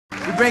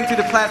bring to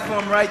the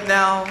platform right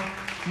now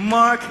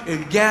Marc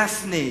and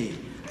Gasney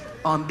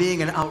on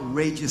being an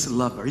outrageous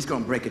lover. He's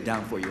going to break it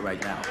down for you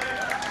right now.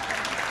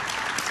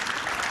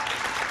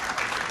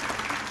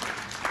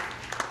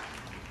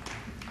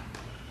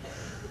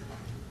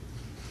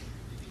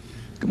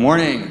 Good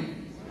morning. Good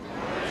morning.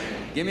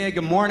 Give me a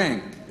good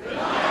morning. Good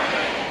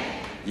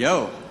morning.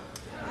 Yo.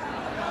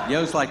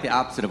 Yo's like the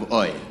opposite of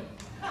oi.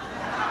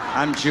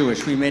 I'm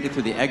Jewish. We made it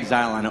through the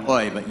exile on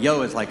oi, but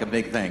yo is like a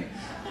big thing.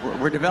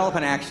 We're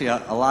developing actually a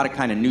lot of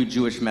kind of new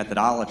Jewish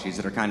methodologies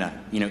that are kind of,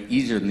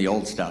 easier than the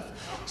old stuff.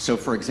 So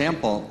for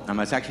example, I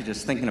was actually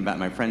just thinking about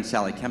my friend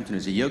Sally Kempton,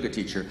 who's a yoga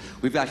teacher.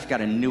 We've actually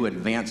got a new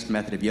advanced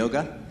method of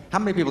yoga. How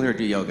many people here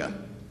do yoga?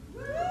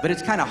 But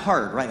it's kind of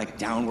hard, right? Like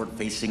downward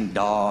facing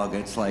dog.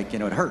 It's like,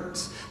 it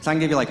hurts. So I'm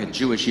gonna give you like a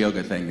Jewish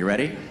yoga thing. You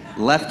ready?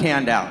 Left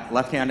hand out.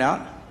 Left hand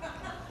out.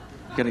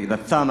 Gonna get the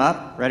thumb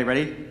up. Ready,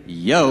 ready?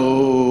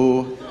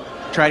 Yo.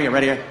 Try to get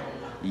ready.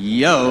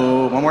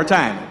 Yo. One more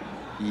time.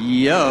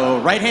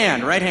 Yo. Right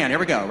hand, right hand. Here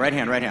we go. Right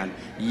hand, right hand.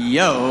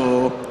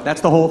 Yo.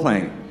 That's the whole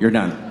thing. You're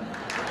done.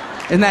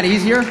 Isn't that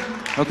easier?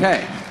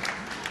 Okay.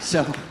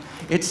 So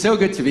it's so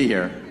good to be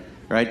here,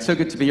 right? So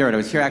good to be here. I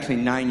was here actually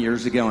 9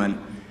 years ago, and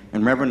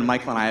Reverend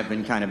Michael and I have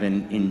been kind of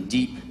in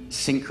deep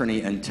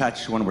synchrony and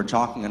touch when we're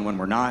talking and when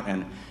we're not.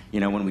 And,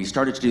 when we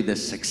started to do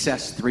this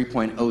Success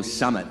 3.0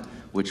 Summit,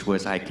 which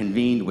was I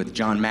convened with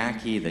John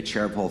Mackey, the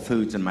chair of Whole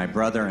Foods, and my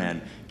brother,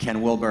 and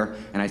Ken Wilber.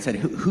 And I said,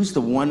 who's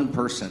the one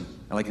person,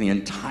 like in the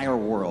entire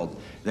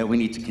world, that we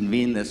need to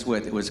convene this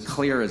with? It was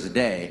clear as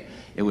day.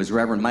 It was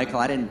Reverend Michael.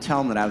 I didn't tell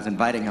him that I was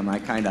inviting him. I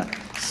kind of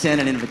sent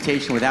an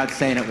invitation without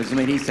saying it was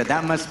me. And he said,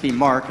 that must be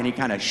Marc. And he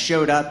kind of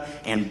showed up,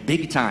 and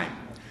big time.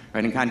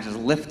 Right, and kind of just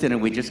lifted,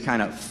 and we just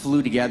kind of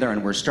flew together,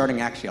 and we're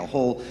starting actually a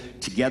whole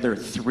Together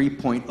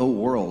 3.0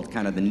 world,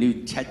 kind of the new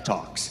TED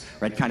Talks,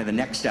 right, kind of the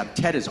next step.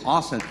 TED is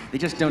awesome. They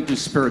just don't do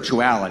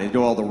spirituality. They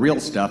do all the real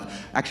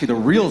stuff. Actually, the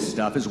real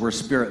stuff is where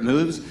spirit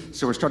moves,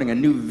 so we're starting a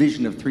new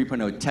vision of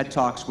 3.0 TED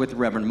Talks with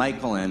Reverend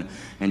Michael and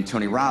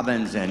Tony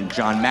Robbins and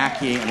John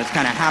Mackey, and it's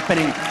kind of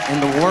happening in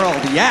the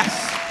world.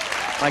 Yes,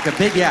 like a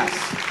big yes.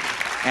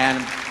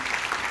 And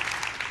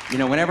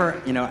whenever,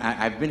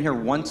 I've been here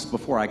once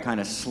before, I kind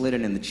of slid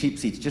in the cheap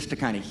seats just to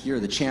kind of hear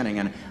the chanting,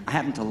 and I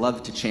happen to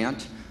love to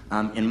chant.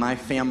 In my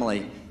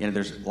family,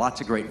 there's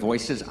lots of great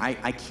voices.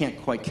 I can't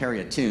quite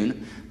carry a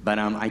tune, but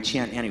I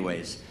chant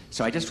anyways.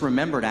 So I just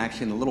remembered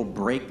actually in the little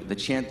break, the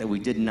chant that we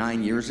did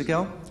 9 years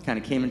ago, kind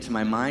of came into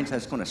my mind, so I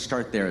was going to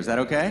start there. Is that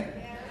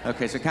okay? Yeah.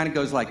 Okay, so it kind of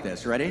goes like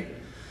this. Ready?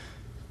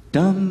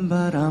 Dum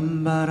ba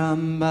dum ba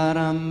dum ba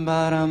dum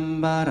ba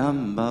dum ba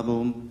dum ba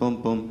boom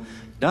boom boom.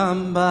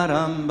 Dum ba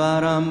dum ba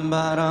dum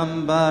ba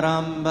dum ba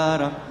dum ba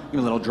dum. Give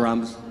me little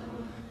drums.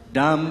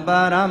 Dum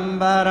ba dum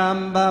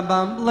ba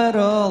bum.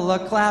 Little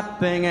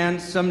clapping and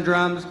some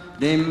drums.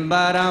 Dim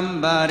ba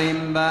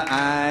dim ba.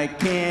 I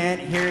can't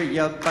hear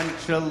you,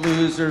 bunch of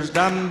losers.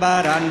 Dum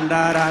ba dum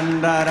da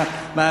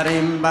ba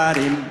dim ba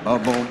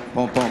boom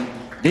boom boom.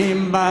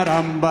 Dim ba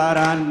dum ba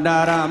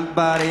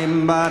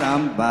dim ba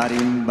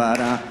dim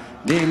ba.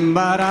 Dim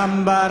ba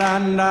dum ba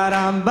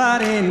ba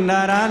din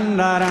da dim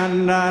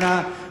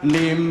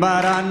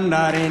ba da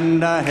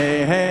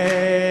hey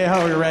hey.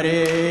 Are you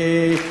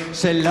ready?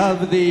 Say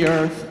love the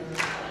earth,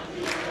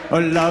 oh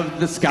love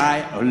the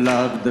sky, oh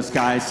love the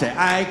sky. Say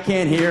I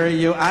can't hear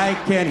you, I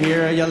can't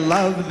hear you.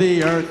 Love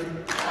the earth,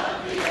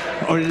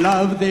 oh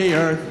love the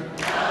earth.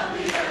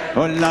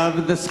 Oh,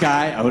 love the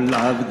sky, oh,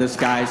 love the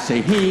sky.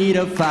 Say heat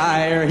of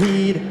fire,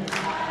 heat,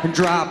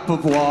 drop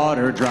of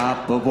water,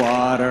 drop of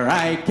water.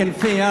 I can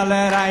feel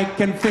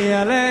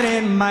it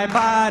in my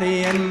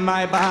body, in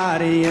my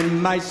body, in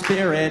my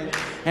spirit,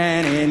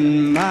 and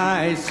in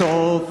my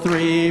soul.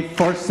 3,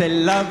 4, say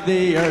love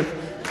the earth.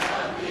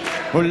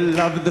 Oh,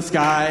 love the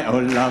sky, oh,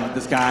 love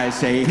the sky.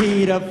 Say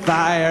heat of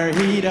fire,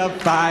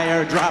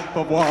 drop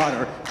of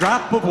water,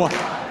 drop of water.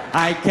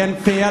 I can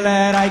feel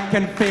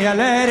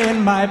it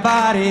in my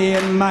body,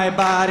 in my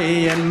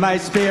body, in my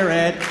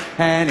spirit,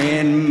 and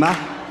in my...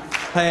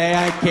 Hey,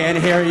 I can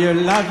hear you.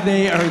 Love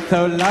the earth,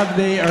 oh love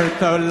the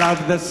earth, oh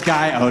love the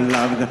sky, oh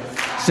love the...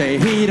 Say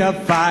heat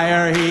of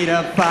fire,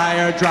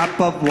 drop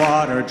of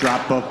water,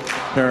 drop of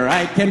water.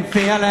 I can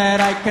feel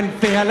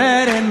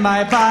it in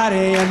my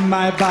body, in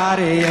my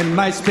body, in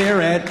my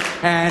spirit,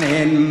 and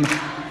in...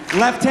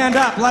 Left hand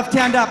up, left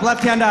hand up,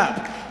 left hand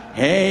up.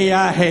 Hey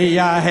ya, hey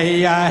ya,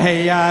 hey ya,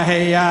 hey ya,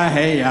 hey ya,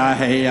 hey ya,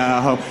 hey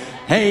ya, ho.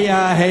 Hey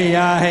ya, hey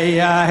ya, hey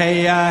ya,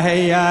 hey ya,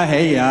 hey ya,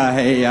 hey ya,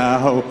 hey ya,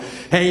 ho.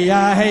 Hey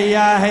ya, hey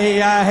ya, hey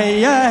ya,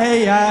 hey ya,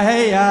 hey ya,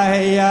 hey ya,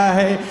 hey ya,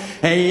 hey.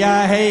 Hey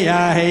ya, hey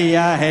ya, hey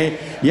ya, hey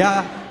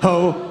ya,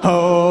 ho,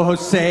 ho.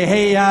 Say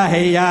hey ya,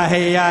 hey ya,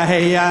 hey ya,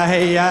 hey ya,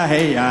 hey ya,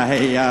 hey ya,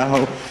 hey ya,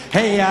 ho.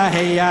 Hey ya,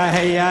 hey ya,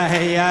 hey ya,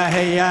 hey ya,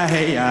 hey ya,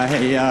 hey ya,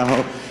 hey ya,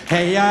 ho.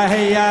 Hey ya,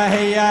 hey ya,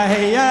 hey ya,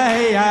 hey ya,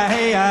 hey ya,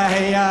 hey ya,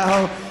 hey ya,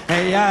 ho.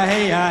 Hey ya,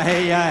 hey ya,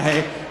 hey ya,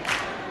 hey.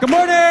 Good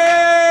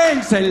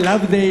morning! Say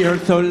love the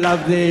earth, oh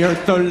love the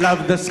earth, oh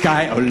love the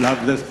sky, oh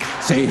love the...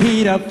 Say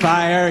heat of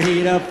fire,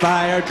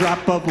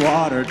 drop of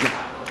water.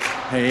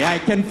 Hey, I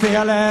can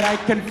feel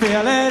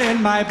it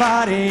in my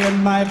body,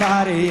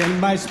 in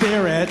my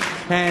spirit,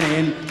 and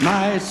in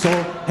my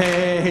soul.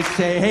 Hey,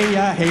 say, hey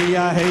ya, hey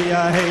ya, hey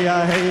ya, hey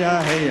ya, hey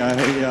ya, hey ya,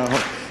 hey ya, ho.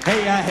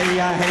 Hey ya, hey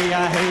ya, hey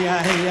ya, hey ya,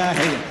 hey ya, hey ya,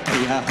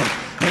 hey ya, ho.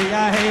 Hey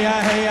ya, hey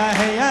ya, hey ya,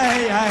 hey ya,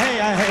 hey ya, hey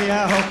ya, hey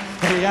ya, ho.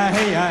 Hey ya,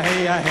 hey ya,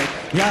 hey ya, hey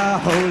ya,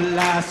 ho.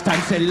 Last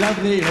time, say, love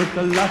the earth,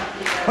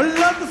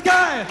 love the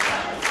sky.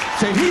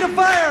 Say, heat of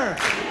fire,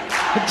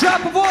 a drop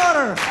of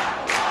water.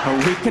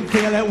 We can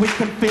feel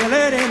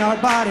it in our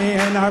body,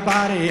 in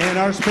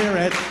our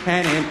spirit,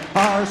 and in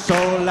our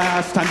soul.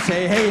 Last time,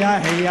 say, hey ya,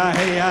 hey ya,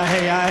 hey ya,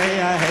 hey ya, hey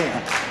ya, hey ya.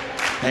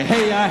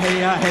 Hey ya, hey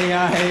ya, hey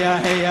ya, hey ya,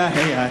 hey ya,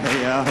 hey ya,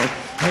 hey ya, ho.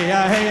 Hey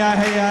ya, hey ya,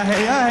 hey ya,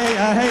 hey ya, hey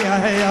ya, hey ya,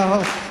 hey ya,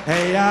 ho.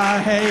 Hey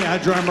ya,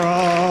 drum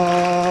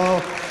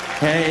roll.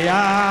 Hey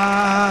ya,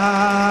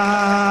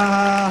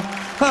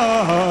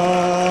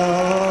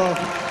 oh.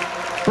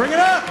 Bring it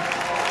up.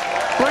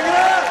 Bring it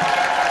up.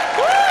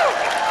 Woo!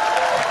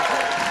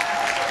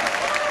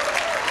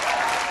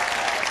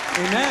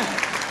 Amen.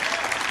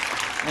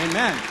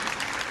 Amen.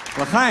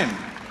 L'chaim.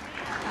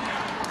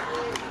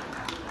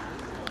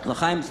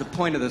 L'chaim is the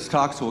point of this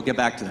talk, so we'll get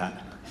back to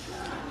that.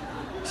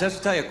 Just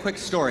to tell you a quick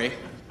story.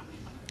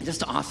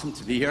 Just awesome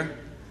to be here.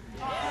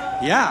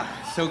 Yeah,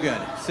 so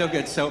good, so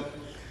good. So,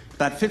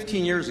 about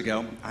 15 years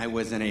ago, I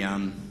was in a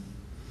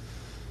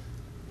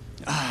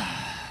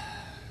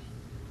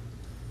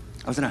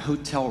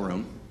hotel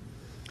room,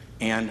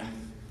 and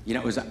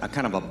it was a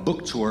kind of a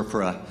book tour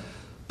for a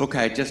book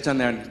I had just done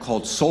there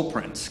called Soul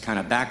Prints, kind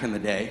of back in the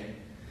day.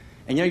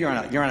 And you're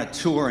on a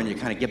tour, and you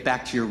kind of get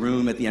back to your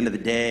room at the end of the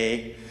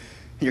day,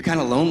 and you're kind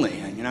of lonely,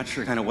 and you're not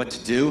sure kind of what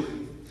to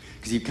do,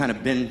 because you've kind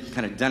of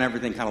done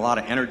everything, kind of a lot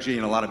of energy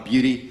and a lot of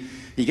beauty.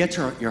 You get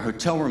to your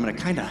hotel room, and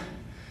a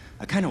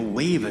kind of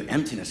wave of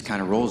emptiness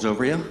kind of rolls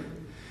over you.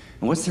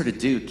 And what's there to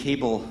do?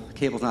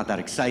 Cable's not that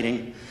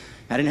exciting.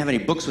 I didn't have any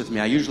books with me.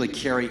 I usually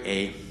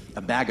carry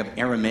a bag of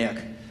Aramaic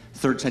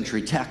 3rd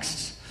century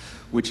texts,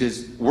 which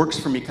works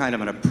for me kind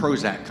of in a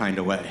Prozac kind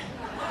of way.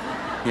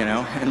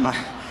 And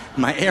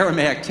my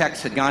Aramaic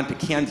text had gone to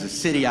Kansas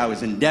City. I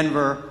was in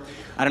Denver.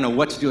 I don't know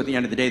what to do at the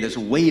end of the day. This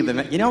wave of,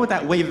 what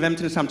that wave of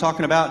emptiness I'm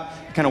talking about?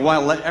 Kind of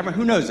wild.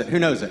 Who knows it? Who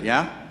knows it?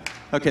 Yeah?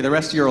 Okay, the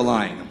rest of you are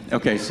lying.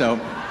 Okay, so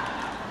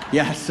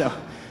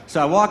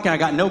I walk in, I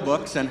got no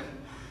books, and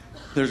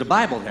there's a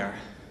Bible there.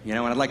 And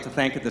I'd like to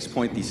thank at this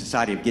point the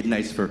Society of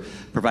Gideonites for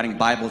providing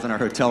Bibles in our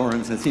hotel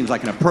rooms, and it seems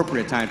like an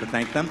appropriate time to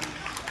thank them.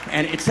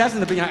 And it says in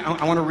the beginning,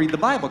 I want to read the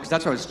Bible, because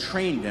that's what I was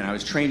trained in. I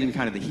was trained in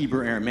kind of the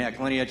Hebrew Aramaic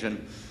lineage,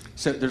 and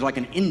so there's like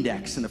an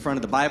index in the front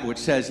of the Bible which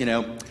says,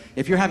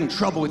 if you're having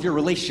trouble with your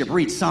relationship,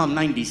 read Psalm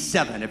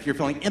 97. If you're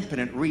feeling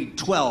impotent, read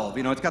 12.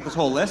 It's got this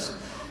whole list.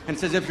 And it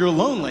says, if you're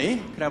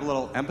lonely, could I have a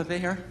little empathy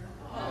here?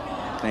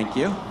 Thank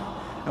you.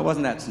 It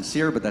wasn't that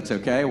sincere, but that's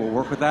okay. We'll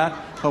work with that.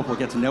 Hope we'll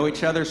get to know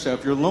each other. So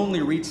if you're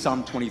lonely, read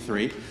Psalm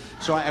 23.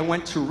 So I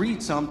went to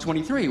read Psalm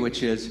 23,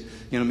 which is,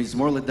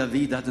 Mizmor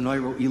LeDavid, Adonai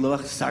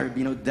Ro'eloach, Sar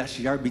Bino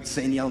Deshiar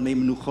Bitseni Al Mei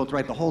Menuchot,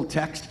 right? The whole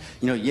text,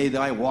 yea,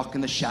 though I walk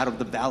in the shadow of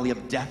the valley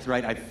of death,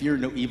 right? I fear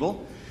no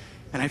evil.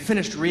 And I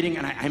finished reading,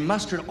 and I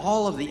mustered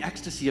all of the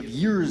ecstasy of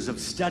years of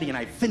study, and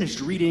I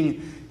finished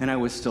reading, and I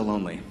was still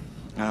lonely.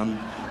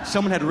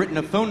 Someone had written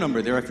a phone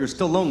number there. If you're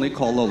still lonely,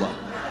 call Lola.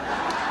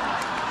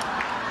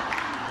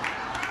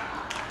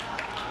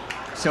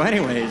 So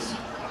anyways,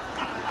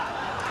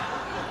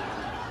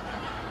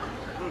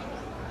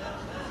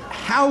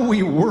 how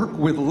we work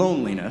with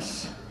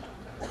loneliness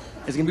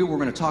is going to be what we're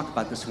going to talk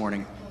about this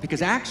morning,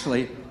 because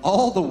actually,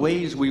 all the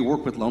ways we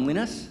work with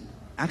loneliness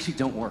actually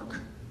don't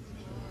work.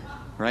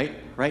 Right?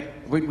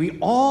 We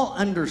all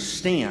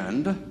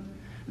understand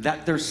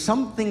that there's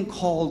something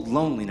called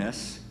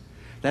loneliness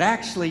that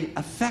actually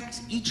affects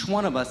each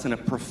one of us in a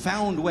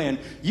profound way. And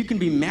you can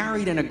be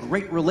married in a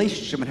great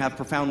relationship and have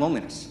profound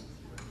loneliness.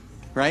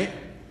 Right?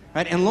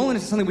 And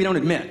loneliness is something we don't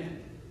admit.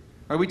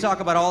 Right? We talk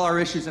about all our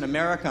issues in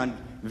America on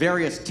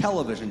various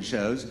television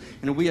shows,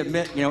 and we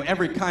admit,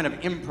 every kind of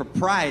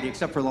impropriety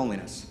except for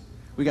loneliness.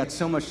 We got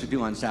so much to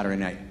do on Saturday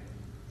night.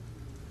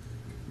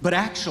 But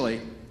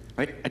actually,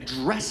 right,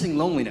 addressing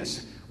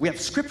loneliness, we have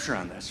scripture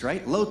on this,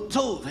 right? Lo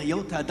tov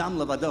hayot adam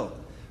levado.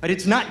 But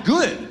it's not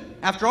good.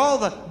 After all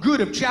the good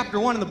of chapter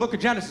 1 in the book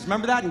of Genesis,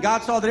 remember that? And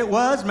God saw that it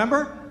was,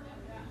 remember?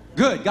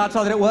 Good. God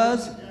saw that it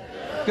was?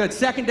 Good.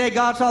 Second day,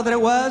 God saw that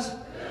it was?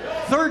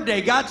 Third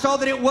day, God saw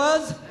that it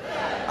was?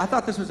 I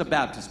thought this was a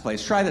Baptist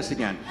place. Try this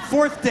again.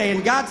 Fourth day,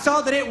 and God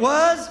saw that it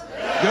was?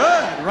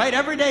 Good, right?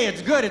 Every day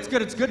it's good, it's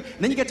good, it's good. And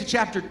then you get to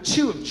chapter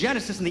 2 of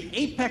Genesis, and the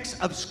apex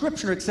of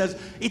Scripture, it says,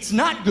 it's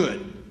not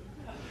good.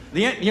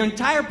 The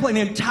entire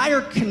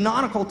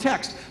canonical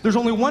text, there's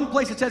only one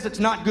place it says it's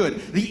not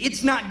good. The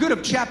it's not good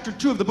of chapter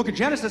 2 of the book of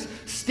Genesis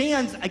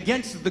stands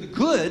against the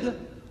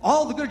good,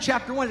 all the good of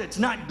chapter 1. It's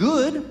not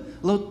good.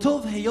 Lo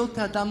tov hayot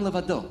adam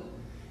levado.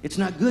 It's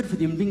not good for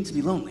the human being to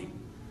be lonely.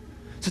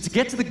 So to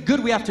get to the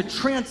good, we have to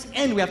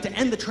transcend, we have to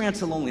end the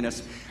trance of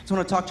loneliness. That's what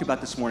I want to talk to you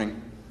about this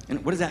morning.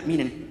 And what does that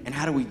mean, and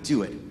how do we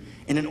do it?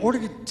 And in order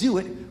to do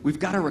it, we've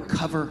got to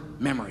recover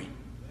memory.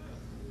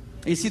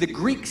 You see, the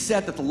Greeks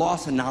said that the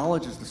loss of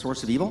knowledge is the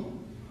source of evil.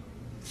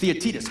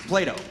 Theaetetus,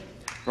 Plato,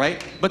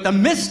 right? But the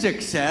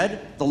mystics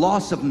said the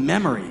loss of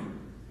memory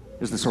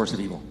is the source of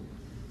evil.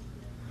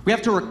 We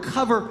have to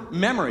recover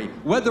memory,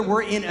 whether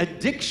we're in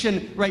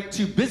addiction, right,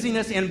 to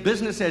busyness and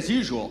business as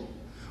usual,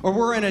 or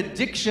we're in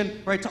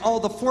addiction, right, to all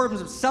the forms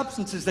of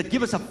substances that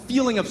give us a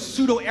feeling of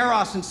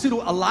pseudo-eros and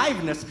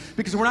pseudo-aliveness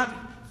because we're not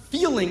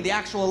feeling the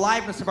actual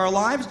aliveness of our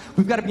lives.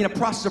 We've got to be in a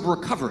process of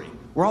recovery.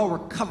 We're all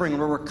recovering,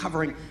 and we're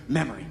recovering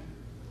memory.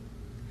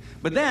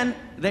 But then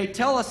they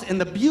tell us in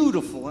the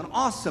beautiful and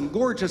awesome,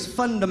 gorgeous,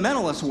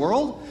 fundamentalist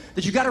world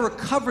that you've got to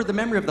recover the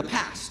memory of the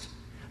past.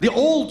 The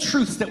old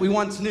truths that we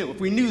once knew. If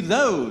we knew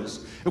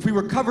those, if we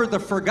recovered the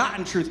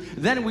forgotten truth,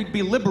 then we'd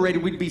be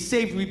liberated, we'd be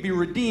saved, we'd be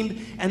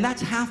redeemed. And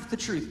that's half the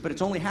truth, but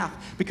it's only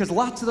half. Because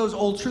lots of those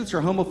old truths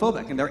are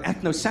homophobic and they're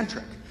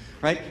ethnocentric,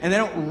 right? And they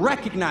don't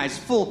recognize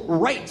full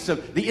rights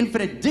of the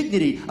infinite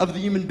dignity of the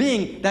human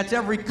being. That's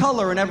every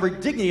color and every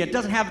dignity. It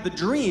doesn't have the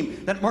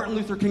dream that Martin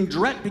Luther King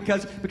dreamt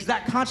because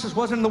that consciousness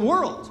wasn't in the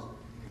world.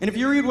 And if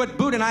you read what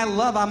Buddha, and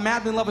I'm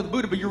madly in love with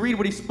Buddha, but you read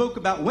what he spoke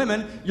about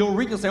women, you'll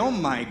read and you'll say, oh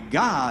my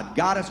God,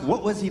 goddess,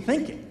 what was he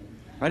thinking?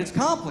 Right? It's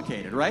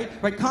complicated, right?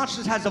 Right?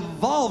 Consciousness has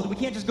evolved. We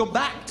can't just go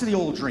back to the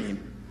old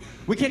dream.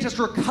 We can't just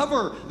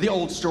recover the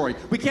old story.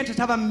 We can't just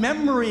have a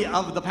memory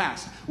of the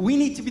past. We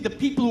need to be the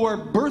people who are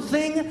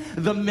birthing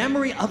the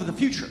memory of the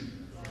future.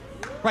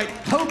 Right?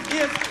 Hope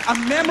is a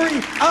memory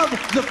of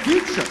the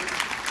future.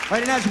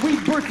 Right? And as we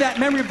birth that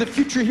memory of the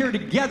future here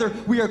together,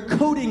 we are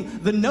coding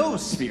the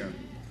noosphere.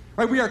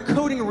 Right? We are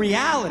coding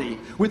reality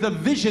with a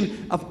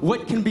vision of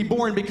what can be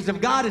born, because if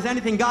God is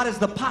anything, God is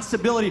the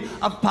possibility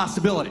of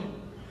possibility.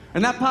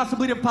 And that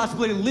possibility of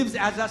possibility lives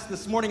as us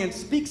this morning and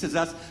speaks as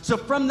us. So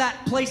from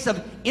that place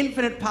of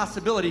infinite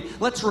possibility,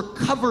 let's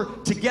recover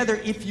together,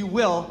 if you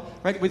will,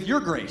 right, with your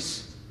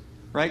grace,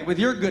 right, with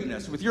your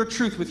goodness, with your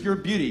truth, with your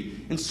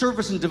beauty, in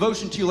service and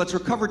devotion to you. Let's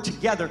recover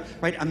together,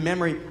 right, a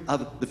memory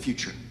of the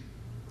future.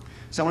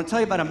 So I want to tell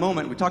you about a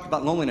moment. We talked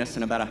about loneliness,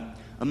 and about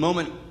a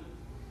moment,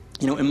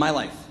 in my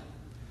life.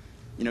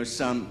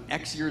 Some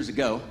X years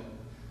ago,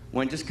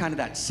 when just kind of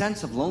that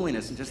sense of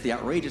loneliness and just the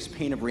outrageous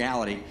pain of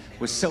reality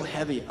was so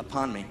heavy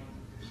upon me.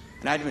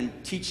 And I'd been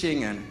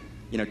teaching and,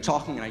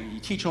 talking, and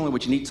you teach only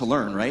what you need to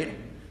learn, right?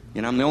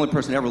 I'm the only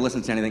person that ever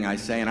listens to anything I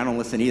say, and I don't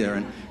listen either,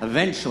 and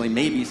eventually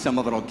maybe some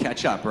of it will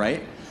catch up,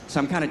 right? So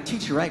I'm kind of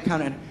teaching, right?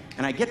 And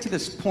I get to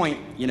this point,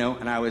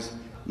 and I was,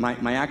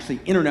 my actually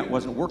internet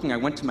wasn't working. I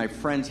went to my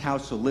friend's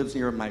house who lives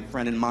here, my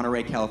friend in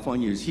Monterey,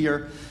 California, who's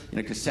here,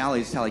 because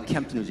Sally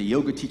Kempton, who's a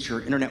yoga teacher,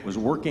 her internet was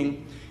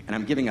working. And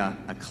I'm giving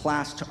a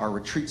class to our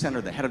retreat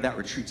center. The head of that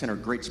retreat center,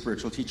 great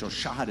spiritual teacher,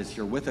 Shahad, is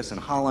here with us in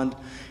Holland.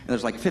 And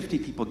there's like 50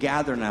 people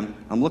gathered, and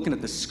I'm looking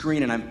at the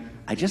screen, and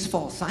I just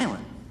fall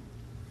silent.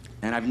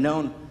 And I've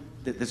known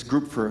this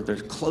group they're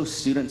close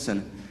students,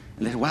 and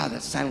they said, wow,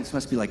 that silence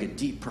must be like a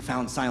deep,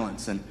 profound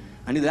silence. And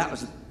I knew that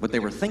was what they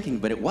were thinking,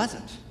 but it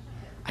wasn't.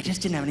 I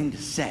just didn't have anything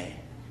to say.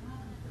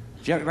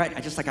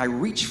 Right? I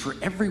reached for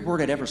every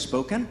word I'd ever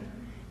spoken,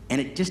 and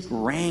it just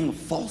rang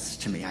false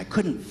to me. I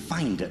couldn't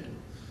find it.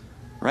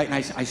 Right? And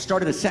I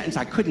started a sentence,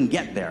 I couldn't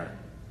get there.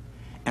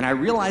 And I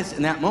realized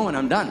in that moment,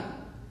 I'm done.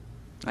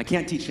 I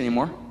can't teach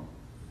anymore.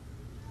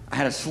 I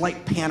had a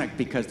slight panic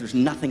because there's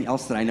nothing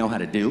else that I know how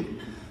to do.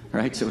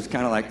 Right? So it was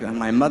kind of like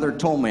my mother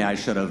told me I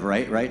should have,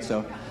 right?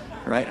 So,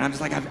 right? And I'm just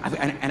like,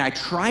 and I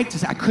tried to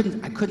say, I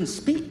couldn't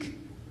speak.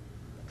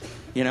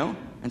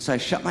 And so I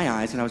shut my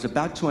eyes, and I was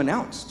about to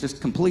announce,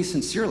 just completely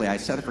sincerely, I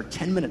said it for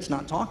 10 minutes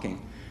not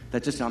talking,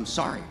 that I'm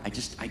sorry, I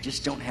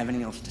just don't have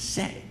anything else to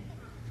say.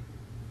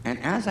 And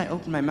as I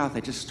opened my mouth, I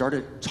just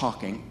started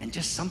talking, and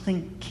just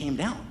something came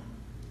down,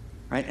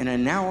 right? And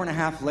an hour and a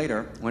half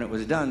later, when it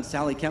was done,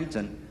 Sally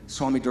Kempton,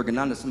 Swami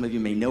Durgananda, some of you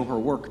may know her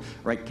work,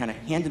 right, kind of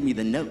handed me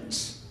the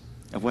notes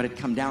of what had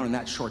come down in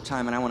that short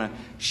time, and I want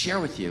to share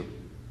with you,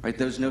 right,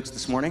 those notes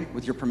this morning,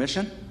 with your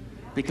permission,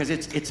 because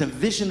it's a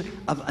vision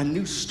of a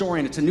new story,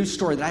 and it's a new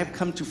story that I've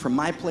come to from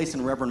my place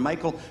and Reverend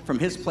Michael from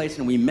his place,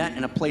 and we met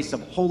in a place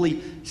of holy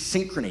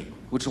synchrony,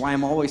 which is why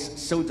I'm always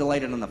so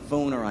delighted on the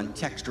phone or on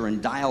text or in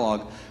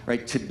dialogue,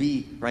 right, to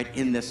be, right,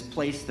 in this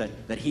place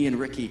that he and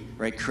Ricky,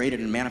 right,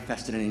 created and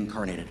manifested and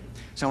incarnated.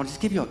 So I want to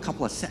just give you a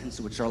couple of sentences,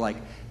 which are like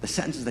the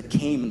sentences that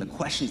came and the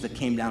questions that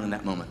came down in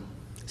that moment.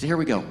 So here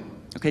we go.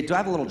 Okay, do I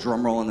have a little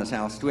drum roll in this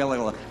house? Do we have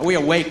are we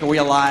awake? Are we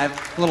alive?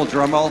 A little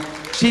drum roll.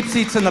 Cheap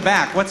seats in the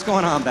back. What's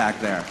going on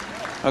back there?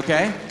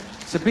 Okay?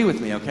 So be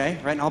with me, okay?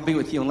 Right? And I'll be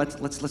with you, and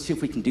let's see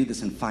if we can do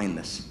this and find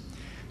this.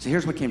 So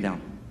here's what came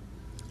down.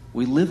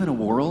 We live in a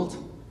world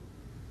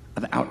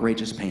of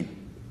outrageous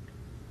pain.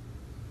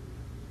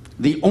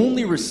 The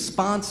only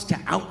response to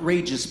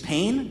outrageous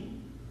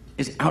pain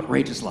is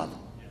outrageous love.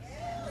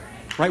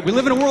 Right? We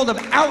live in a world of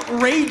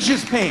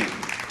outrageous pain.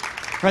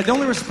 Right? The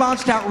only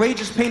response to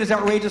outrageous pain is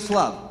outrageous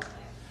love.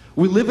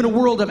 We live in a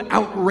world of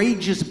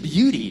outrageous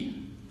beauty.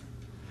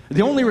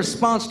 The only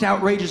response to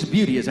outrageous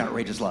beauty is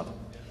outrageous love.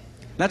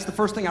 That's the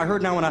first thing I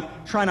heard, and I want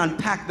to try and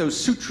unpack those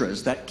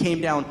sutras that came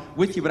down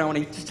with you, but I want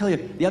to just tell you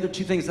the other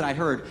two things that I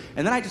heard.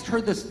 And then I just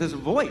heard this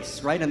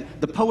voice, right? And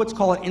the poets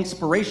call it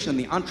inspiration,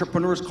 the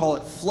entrepreneurs call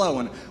it flow,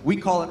 and we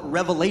call it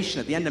revelation.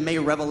 At the end of May,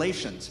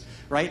 revelations,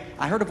 right?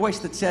 I heard a voice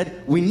that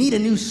said, we need a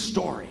new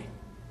story,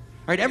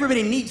 right?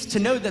 Everybody needs to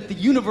know that the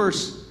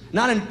universe,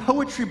 not in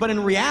poetry, but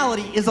in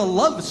reality, is a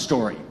love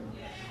story.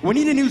 We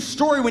need a new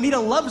story. We need a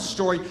love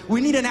story.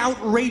 We need an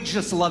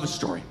outrageous love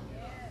story.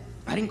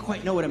 I didn't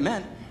quite know what it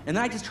meant. And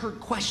then I just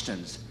heard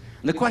questions.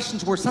 And the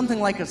questions were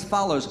something like as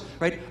follows,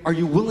 right? Are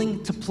you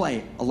willing to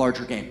play a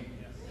larger game?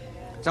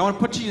 So I want to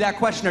put to you that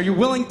question. Are you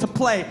willing to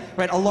play,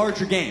 right, a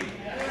larger game?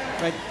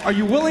 Right? Are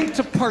you willing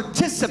to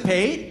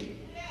participate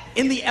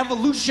in the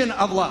evolution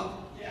of love?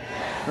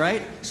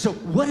 Right? So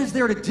what is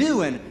there to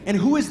do, and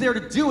who is there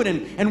to do it,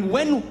 and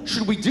when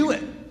should we do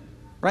it?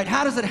 Right?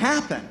 How does it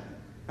happen?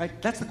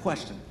 Right? That's the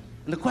question.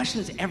 And the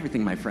question is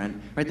everything, my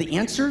friend. Right? The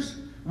answers,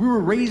 we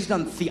were raised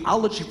on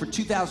theology for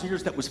 2,000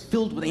 years that was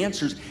filled with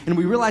answers, and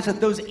we realized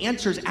that those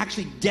answers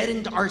actually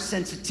deadened our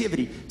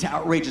sensitivity to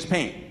outrageous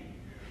pain.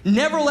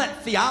 Never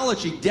let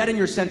theology deaden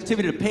your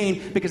sensitivity to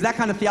pain, because that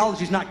kind of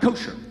theology is not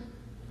kosher.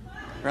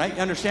 Right?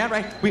 You understand,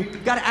 right?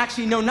 We've got to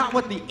actually know not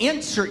what the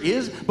answer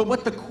is, but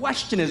what the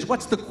question is.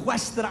 What's the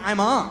quest that I'm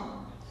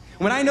on?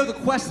 When I know the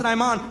quest that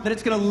I'm on, then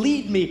it's going to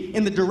lead me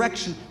in the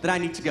direction that I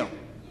need to go.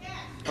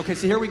 Okay,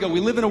 so here we go. We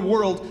live in a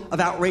world of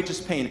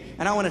outrageous pain.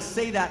 And I want to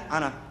say that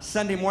on a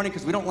Sunday morning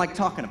because we don't like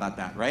talking about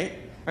that, right?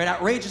 Right?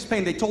 Outrageous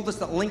pain. They told us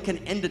that Lincoln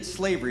ended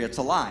slavery. It's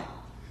a lie.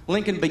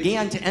 Lincoln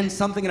began to end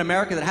something in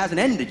America that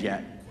hasn't ended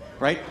yet,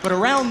 right? But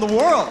around the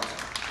world,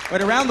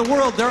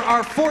 there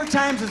are 4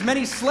 times as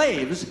many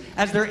slaves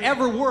as there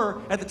ever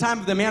were at the time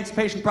of the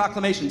Emancipation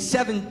Proclamation.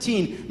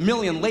 17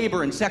 million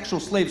labor and sexual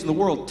slaves in the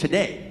world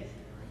today,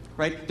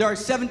 right? There are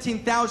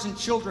 17,000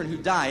 children who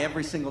die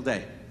every single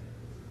day,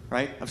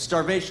 right, of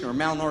starvation or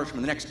malnourishment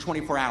in the next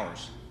 24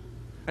 hours.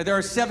 Right? There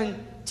are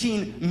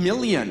 17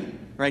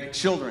 million, right,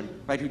 children,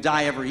 right, who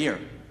die every year.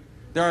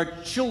 There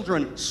are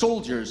children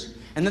soldiers,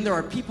 and then there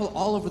are people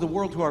all over the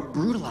world who are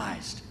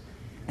brutalized.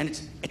 And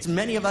it's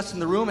many of us in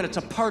the room, and it's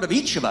a part of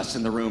each of us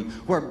in the room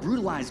who are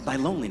brutalized by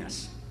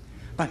loneliness,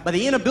 by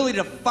the inability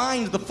to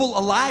find the full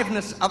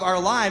aliveness of our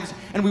lives,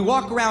 and we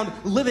walk around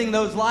living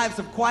those lives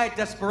of quiet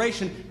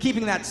desperation,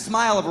 keeping that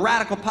smile of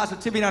radical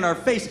positivity on our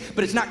face,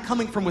 but it's not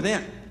coming from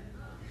within.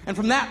 And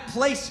from that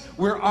place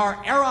where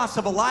our eros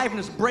of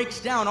aliveness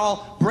breaks down,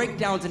 all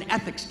breakdowns in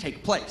ethics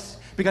take place.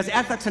 Because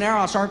ethics and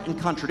eros aren't in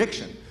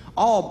contradiction.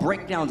 All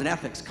breakdowns in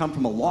ethics come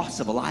from a loss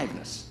of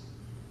aliveness.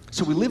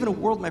 So we live in a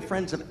world, my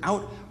friends, of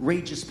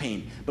outrageous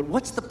pain. But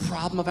what's the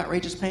problem of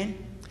outrageous pain?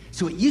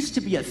 So it used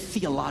to be a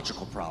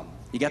theological problem.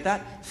 You get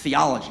that?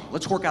 Theology.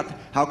 Let's work out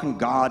how can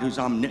God, who's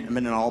omnipotent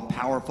and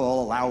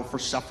all-powerful, allow for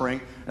suffering?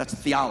 That's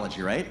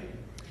theology, right?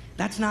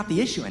 That's not the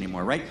issue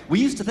anymore, right? We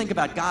used to think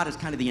about God as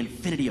kind of the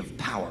infinity of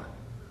power.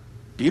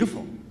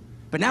 Beautiful.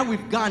 But now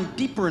we've gone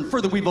deeper and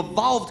further. We've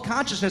evolved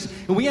consciousness,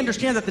 and we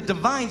understand that the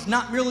divine's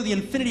not really the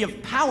infinity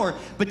of power,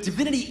 but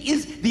divinity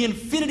is the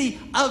infinity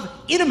of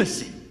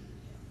intimacy.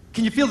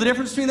 Can you feel the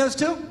difference between those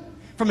two?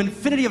 From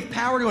infinity of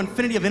power to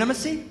infinity of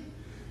intimacy?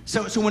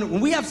 So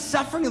when we have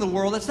suffering in the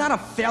world, it's not a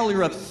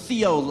failure of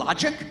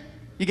theologic.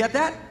 You get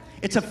that?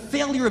 It's a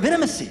failure of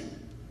intimacy.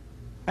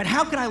 And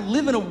how can I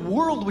live in a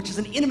world which is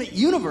an intimate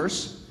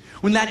universe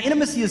when that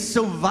intimacy is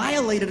so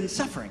violated in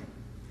suffering?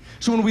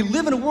 So when we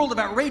live in a world of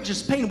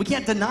outrageous pain, we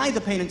can't deny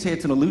the pain and say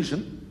it's an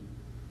illusion.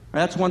 Right,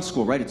 that's one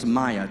school, right? It's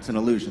Maya, it's an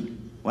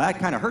illusion. Well, that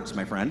kind of hurts,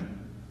 my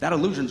friend. That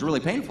illusion's really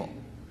painful.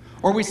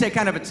 Or we say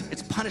kind of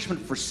it's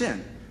punishment for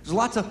sin. There's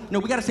lots of,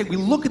 we got to say, we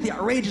look at the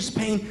outrageous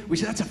pain, we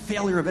say that's a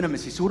failure of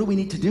intimacy. So what do we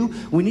need to do?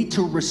 We need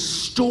to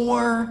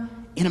restore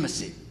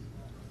intimacy.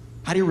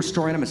 How do you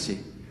restore intimacy?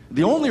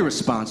 The only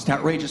response to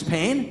outrageous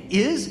pain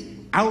is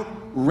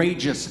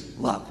outrageous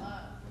love.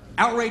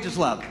 Outrageous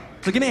love.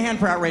 So give me a hand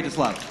for outrageous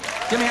love.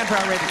 Give me a hand for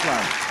outrageous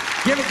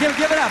love.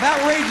 Give it up.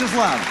 Outrageous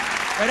love.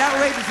 Right?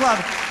 Outrageous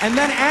love. And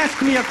then ask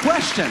me a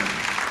question.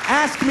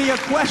 Ask me a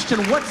question.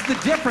 What's the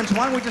difference?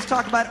 Why don't we just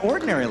talk about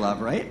ordinary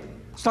love, right?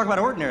 Let's talk about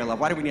ordinary love.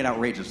 Why do we need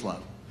outrageous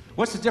love?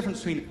 What's the difference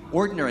between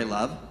ordinary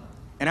love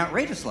and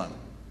outrageous love?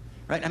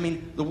 Right? I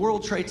mean, the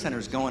World Trade Center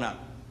is going up.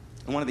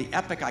 And one of the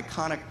epic,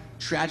 iconic,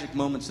 tragic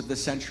moments of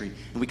this century.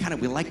 And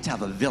we like to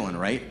have a villain,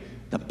 right?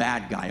 The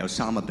bad guy,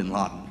 Osama bin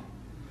Laden.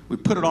 We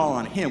put it all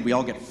on him. We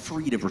all get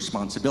freed of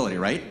responsibility,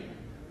 right?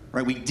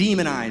 Right? We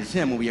demonize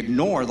him and we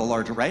ignore the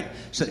larger, right?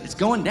 So it's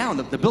going down.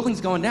 The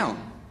building's going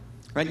down.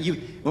 Right?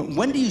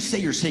 When do you say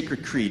your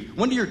sacred creed?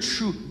 When do your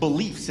true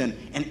beliefs and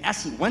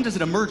essence, when does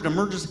it emerge? It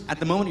emerges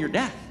at the moment of your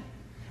death.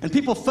 And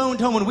people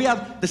phoned home when we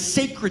have the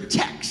sacred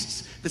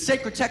texts. The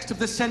sacred texts of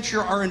this century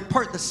are in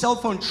part the cell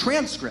phone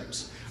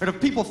transcripts of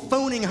people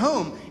phoning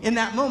home in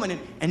that moment,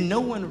 and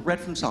no one read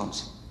from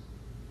Psalms.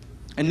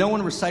 And no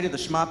one recited the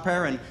Shema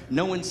prayer, and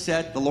no one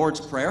said the Lord's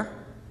Prayer,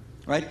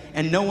 right?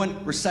 And no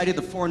one recited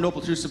the Four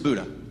Noble Truths of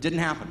Buddha. Didn't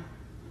happen.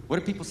 What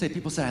did people say?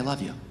 People said, I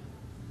love you.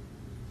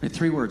 And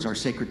 3 words, our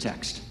sacred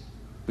text.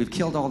 We've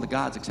killed all the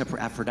gods except for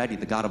Aphrodite,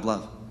 the god of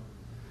love.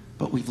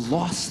 but we've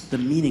lost the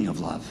meaning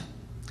of love.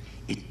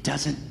 It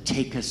doesn't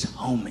take us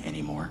home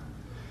anymore.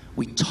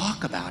 We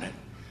talk about it,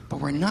 but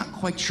we're not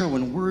quite sure.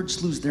 When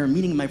words lose their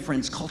meaning, my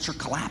friends, culture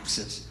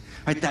collapses.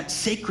 Right? That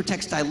sacred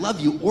text, I love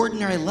you,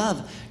 ordinary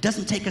love,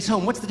 doesn't take us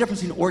home. What's the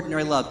difference between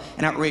ordinary love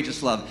and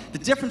outrageous love? The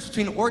difference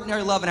between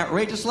ordinary love and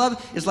outrageous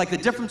love is like the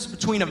difference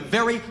between a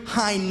very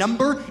high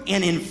number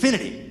and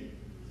infinity.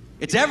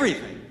 It's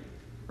everything.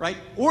 Right?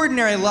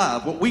 Ordinary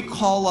love, what we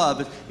call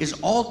love, is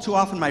all too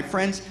often, my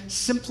friends,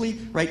 simply,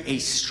 right, a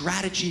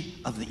strategy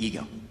of the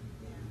ego.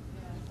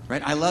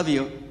 Right? I love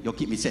you, you'll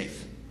keep me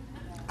safe.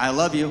 I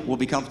love you, we'll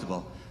be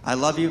comfortable. I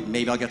love you,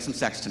 maybe I'll get some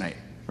sex tonight.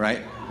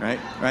 Right?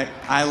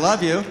 I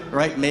love you,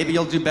 right? Maybe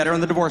you'll do better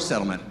in the divorce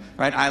settlement.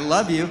 Right? I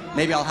love you,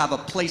 maybe I'll have a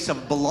place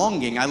of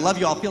belonging. I love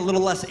you, I'll feel a little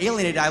less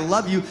alienated. I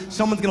love you,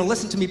 someone's gonna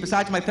listen to me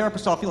besides my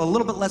therapist, so I'll feel a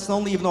little bit less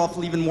lonely, even though I'll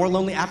feel even more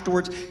lonely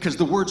afterwards because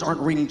the words aren't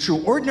ringing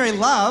true. Ordinary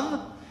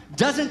love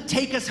doesn't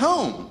take us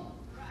home.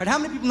 Right? How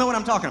many people know what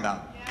I'm talking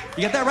about?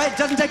 You get that right? It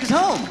doesn't take us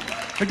home.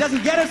 It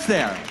doesn't get us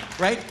there,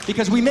 right?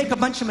 Because we make a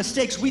bunch of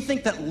mistakes. We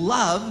think that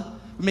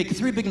love, we make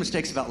three big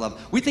mistakes about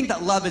love. We think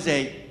that love is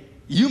a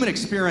human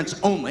experience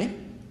only.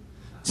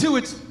 Two,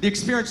 it's the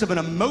experience of an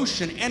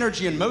emotion,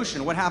 energy in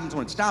motion. What happens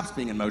when it stops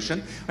being in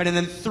motion? Right? And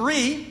then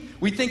three,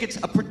 we think it's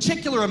a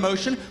particular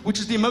emotion, which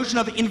is the emotion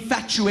of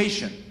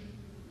infatuation.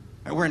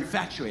 Right? We're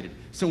infatuated.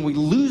 So when we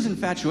lose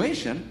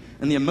infatuation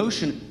and the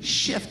emotion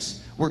shifts,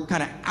 we're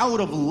kind of out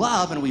of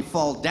love and we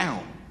fall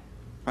down.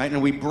 Right?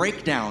 And we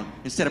break down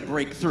instead of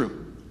break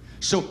through.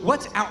 So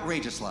what's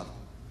outrageous love?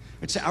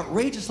 It's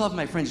outrageous love,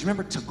 my friends.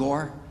 Remember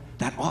Tagore?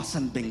 That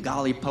awesome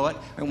Bengali poet.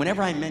 And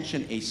whenever I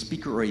mention a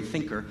speaker or a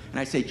thinker, and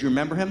I say, do you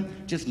remember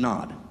him? Just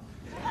nod.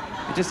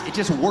 It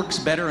just works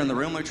better in the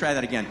room. Let me try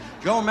that again.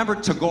 Do you all remember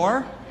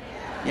Tagore?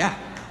 Yeah.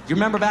 Do you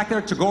remember back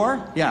there,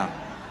 Tagore? Yeah.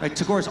 Right,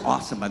 Tagore is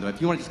awesome, by the way. If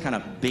you want to just kind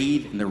of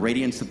bathe in the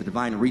radiance of the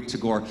divine, read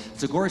Tagore.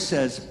 Tagore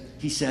says,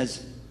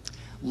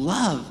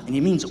 love, and he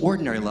means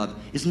ordinary love,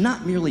 is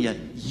not merely a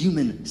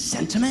human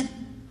sentiment.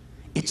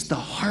 It's the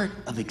heart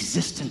of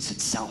existence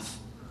itself.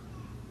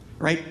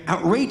 Right?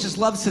 Outrageous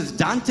love, says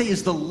Dante,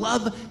 is the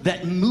love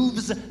that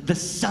moves the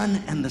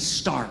sun and the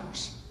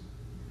stars.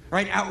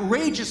 Right?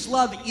 Outrageous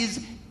love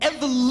is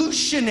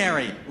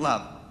evolutionary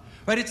love.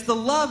 Right? It's the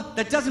love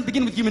that doesn't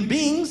begin with human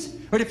beings.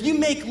 Right? If you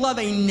make love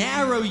a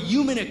narrow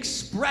human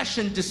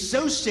expression,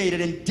 dissociated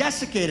and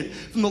desiccated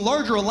from the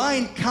larger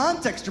aligned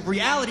context of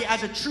reality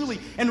as it truly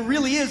and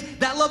really is,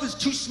 that love is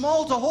too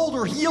small to hold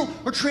or heal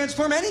or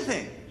transform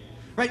anything.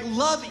 Right?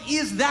 Love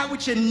is that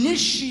which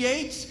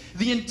initiates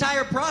the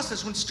entire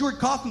process. When Stuart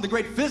Kauffman, the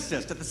great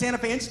physicist at the Santa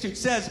Fe Institute,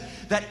 says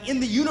that in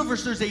the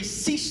universe there's a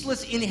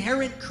ceaseless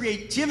inherent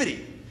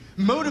creativity,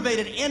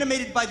 motivated,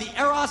 animated by the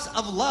eros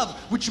of love,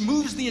 which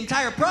moves the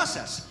entire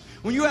process.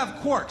 When you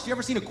have quarks, you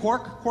ever seen a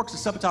quark? Quark's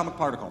a subatomic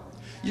particle.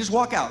 You just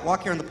walk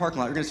here in the parking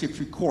lot, you're gonna see a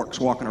few quarks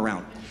walking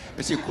around.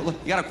 You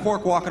got a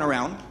quark walking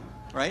around,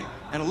 right?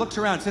 And it looks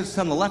around, it says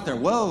on the left there,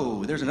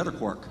 whoa, there's another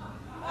quark.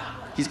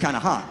 He's kind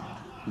of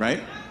hot,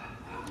 right?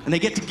 And they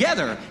get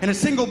together, and a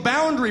single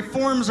boundary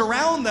forms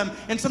around them,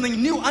 and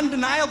something new,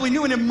 undeniably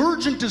new and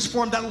emergent is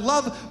formed, that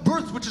love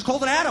births, which is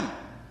called an atom.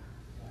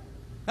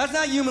 That's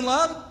not human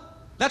love.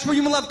 That's where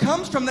human love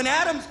comes from. Then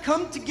atoms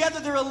come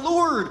together, they're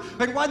allured.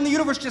 Right? Why didn't the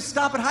universe just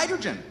stop at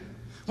hydrogen?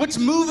 What's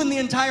moving the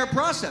entire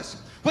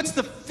process? What's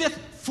the fifth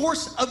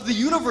force of the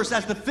universe,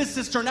 as the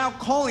physicists are now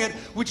calling it,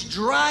 which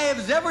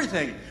drives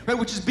everything, right?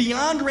 Which is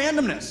beyond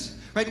randomness.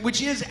 Right,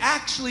 which is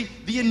actually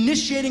the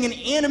initiating and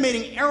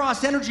animating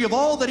eros energy of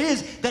all that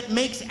is, that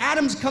makes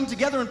atoms come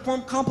together and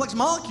form complex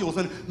molecules,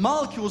 and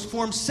molecules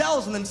form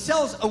cells, and then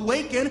cells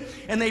awaken,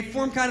 and they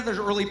form kind of there's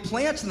early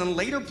plants and then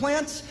later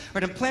plants,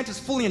 right? And plant is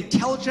fully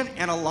intelligent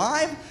and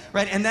alive,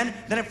 right? And then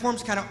it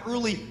forms kind of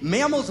early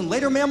mammals and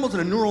later mammals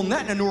and a neural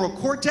net and a neural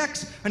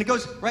cortex, and it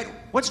goes, right,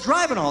 what's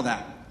driving all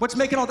that? What's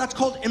making all that's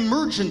called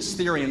emergence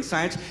theory in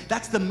science.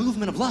 That's the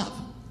movement of love.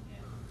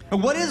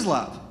 And what is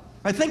love?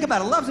 Right, think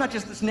about it. Love's not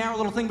just this narrow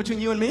little thing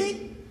between you and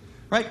me.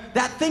 Right?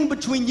 That thing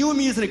between you and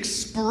me is an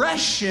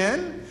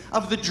expression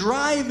of the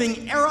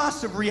driving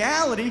eros of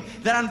reality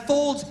that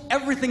unfolds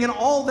everything and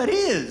all that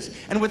is.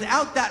 And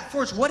without that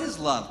force, what is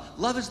love?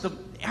 Love is the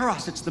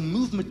eros. It's the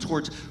movement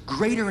towards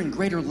greater and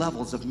greater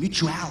levels of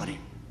mutuality,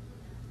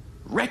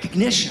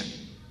 recognition,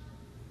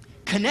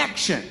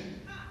 connection,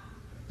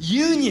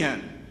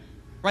 union,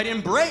 right?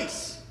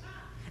 Embrace.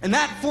 And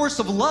that force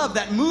of love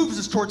that moves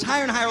us towards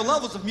higher and higher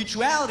levels of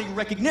mutuality,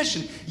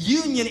 recognition,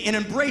 union, and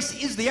embrace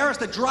is the eros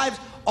that drives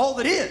all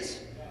that is.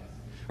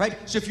 Right?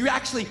 So if you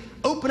actually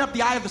open up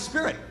the eye of the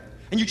spirit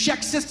and you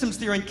check systems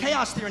theory and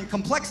chaos theory and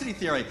complexity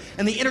theory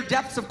and the inner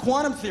depths of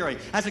quantum theory,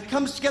 as it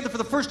comes together for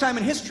the first time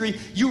in history,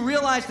 you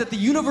realize that the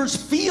universe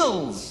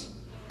feels.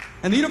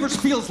 And the universe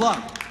feels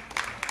love.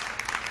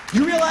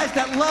 You realize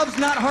that love's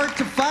not hard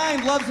to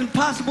find, love's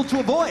impossible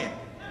to avoid.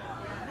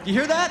 You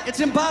hear that?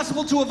 It's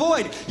impossible to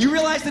avoid. You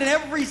realize that in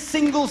every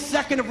single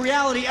second of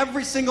reality,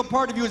 every single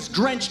part of you is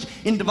drenched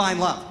in divine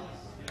love.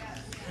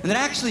 And that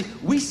actually,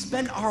 we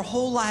spend our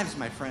whole lives,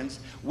 my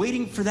friends,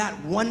 waiting for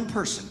that one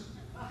person.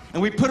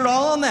 and we put it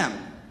all on them.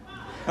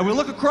 And we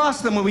look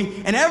across them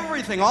and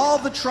everything, all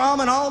the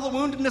trauma and all the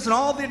woundedness and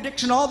all the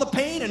addiction, all the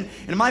pain, and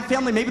in my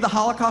family, maybe the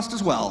Holocaust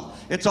as well.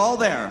 It's all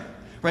there,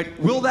 right?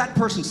 Will that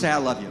person say, I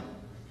love you?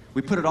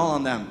 We put it all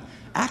on them.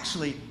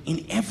 Actually,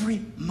 in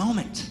every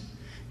moment,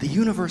 the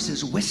universe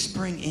is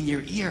whispering in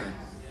your ear.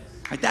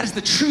 Right? That is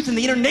the truth and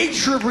the inner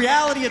nature of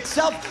reality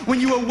itself.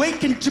 When you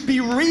awaken to be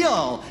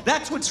real,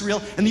 that's what's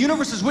real. And the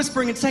universe is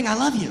whispering and saying, I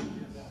love you.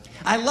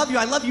 I love you.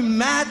 I love you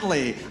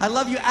madly. I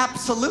love you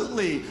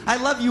absolutely. I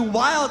love you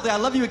wildly. I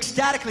love you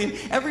ecstatically.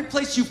 And every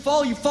place you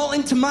fall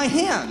into my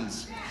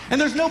hands. And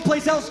there's no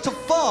place else to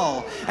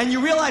fall. And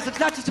you realize it's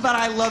not just about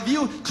I love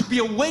you. To be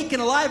awake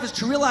and alive is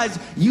to realize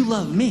you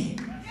love me.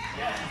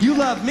 You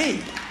love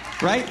me.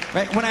 Right?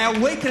 When I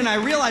awaken and I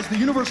realize the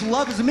universe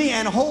loves me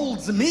and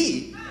holds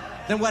me,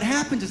 then what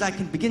happens is I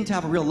can begin to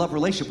have a real love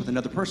relationship with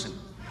another person.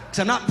 Because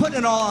I'm not putting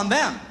it all on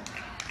them.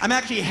 I'm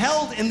actually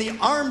held in the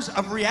arms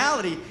of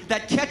reality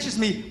that catches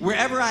me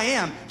wherever I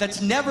am,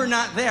 that's never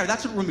not there.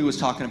 That's what Rumi was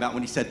talking about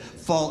when he said,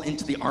 fall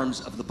into the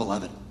arms of the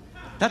beloved.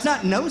 That's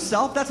not no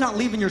self, that's not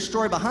leaving your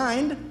story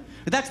behind.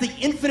 That's the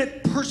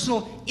infinite,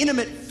 personal,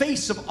 intimate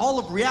face of all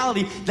of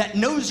reality that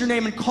knows your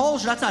name and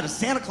calls you. That's not a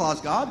Santa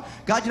Claus God.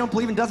 God you don't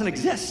believe in doesn't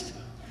exist.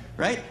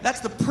 Right? That's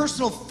the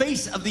personal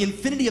face of the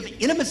infinity of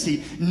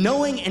intimacy,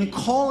 knowing and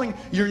calling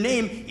your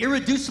name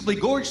irreducibly,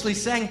 gorgeously,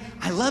 saying,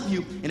 I love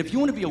you. And if you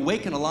want to be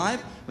awake and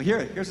alive, well,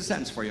 here's a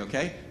sentence for you,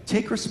 okay?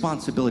 Take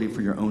responsibility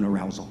for your own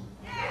arousal.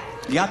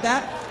 You got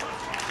that?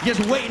 You're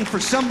just waiting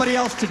for somebody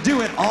else to do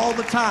it all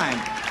the time.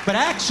 But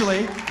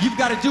actually, you've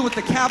got to do what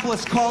the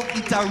Kabbalists call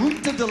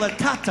itaruta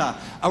dilatata,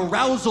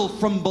 arousal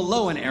from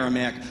below in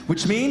Aramaic,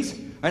 which means,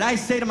 right, I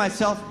say to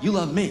myself, you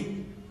love me.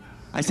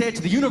 I say it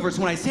to the universe.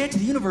 When I say it to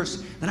the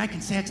universe, then I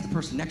can say it to the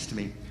person next to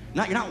me.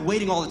 You're not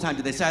waiting all the time.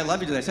 Did they say I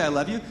love you? Did they say I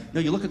love you? No,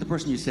 you look at the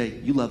person and you say,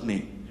 you love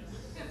me.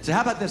 So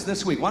how about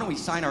this week? Why don't we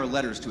sign our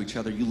letters to each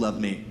other, you love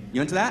me.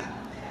 You into that?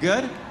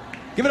 Good?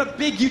 Give it up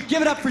big. You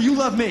give it up for you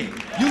love me.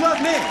 You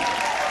love me.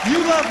 You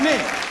love me.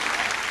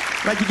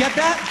 Right, you get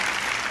that?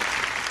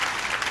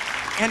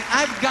 And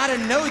I've got to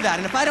know that.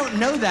 And if I don't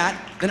know that,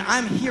 then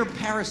I'm here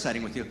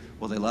parasiting with you.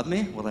 Will they love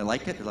me? Will they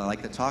like it? Do they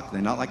like the talk? Do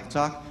they not like the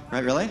talk?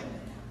 Right, really?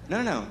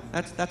 No.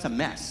 That's a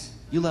mess.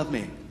 You love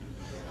me.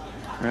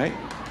 Right?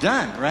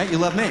 Done, right? You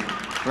love me.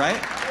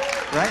 Right?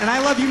 Right? And I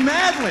love you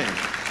madly,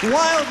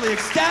 wildly,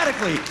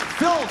 ecstatically,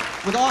 filled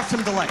with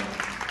awesome delight.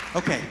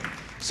 Okay,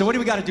 so what do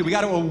we got to do? We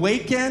got to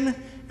awaken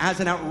as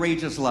an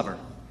outrageous lover.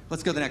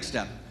 Let's go to the next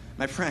step.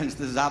 My friends,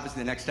 this is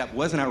obviously the next step.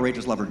 What does an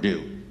outrageous lover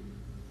do?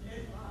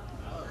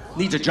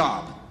 Needs a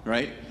job,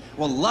 right?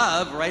 Well,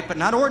 love, right? But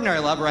not ordinary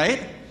love,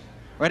 right?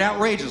 Right?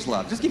 Outrageous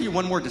love. Just give you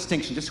one more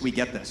distinction just so we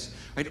get this.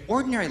 Right?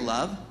 Ordinary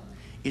love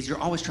is you're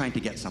always trying to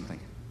get something.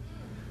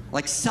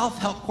 Like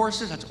self-help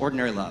courses, that's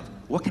ordinary love.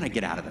 What can I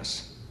get out of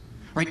this?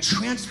 Right?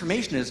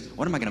 Transformation is,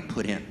 what am I going to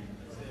put in?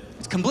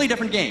 It's a completely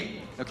different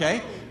game,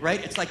 okay?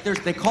 Right? It's like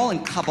they call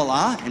in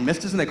Kabbalah and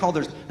mysticism, they call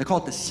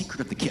it the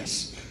secret of the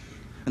kiss.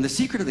 And the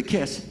secret of the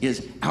kiss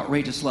is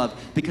outrageous love,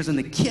 because in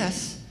the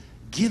kiss,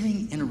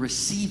 giving and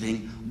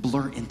receiving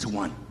blur into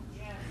one.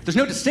 There's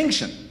no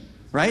distinction,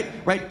 right?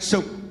 Right?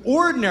 So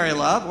ordinary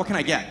love, what can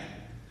I get?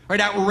 Right?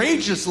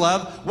 Outrageous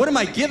love, what am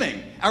I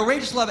giving?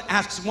 Outrageous love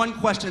asks one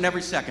question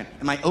every second.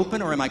 Am I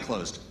open or am I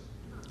closed?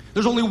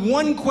 There's only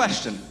one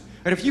question.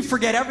 Right? If you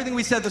forget everything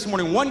we said this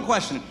morning, one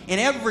question in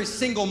every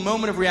single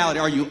moment of reality.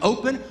 Are you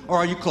open or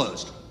are you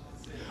closed?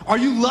 Are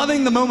you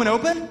loving the moment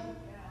open?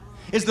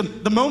 Is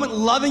the moment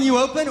loving you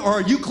open, or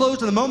are you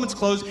closed and the moment's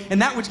closed, and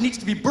that which needs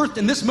to be birthed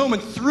in this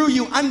moment through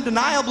you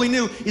undeniably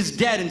new is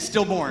dead and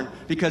stillborn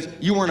because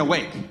you weren't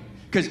awake?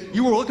 Because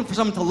you were looking for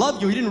someone to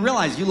love you, you didn't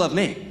realize you love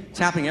me. It's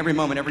happening every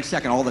moment, every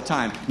second, all the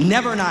time.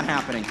 Never not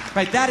happening.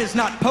 Right? That is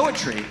not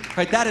poetry.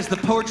 Right? That is the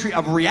poetry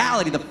of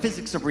reality, the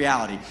physics of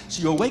reality.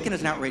 So you awaken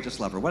as an outrageous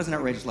lover. What does an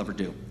outrageous lover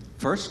do?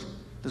 First,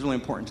 this is really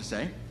important to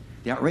say,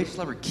 the outrageous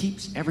lover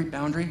keeps every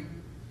boundary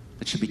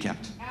that should be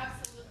kept.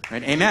 Absolutely.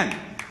 Right? Amen.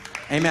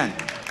 Amen.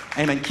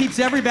 Amen. Keeps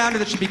every boundary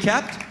that should be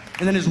kept,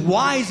 and then is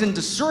wise and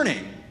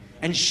discerning,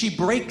 and she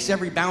breaks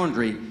every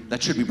boundary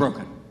that should be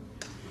broken.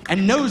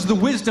 And knows the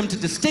wisdom to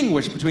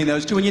distinguish between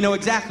those two, and you know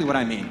exactly what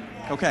I mean.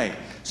 Okay,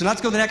 so now let's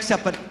go to the next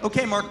step, but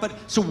okay, Mark,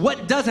 so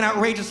what does an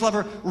outrageous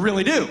lover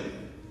really do?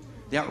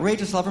 The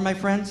outrageous lover, my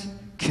friends,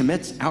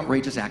 commits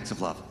outrageous acts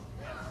of love.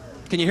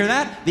 Can you hear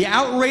that? The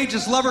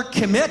outrageous lover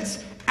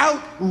commits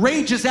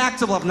outrageous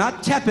acts of love,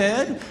 not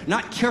tepid,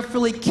 not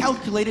carefully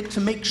calculated to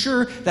make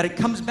sure that it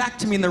comes back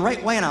to me in the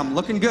right way and I'm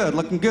looking good,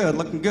 looking good,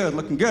 looking good,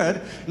 looking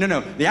good.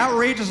 No. The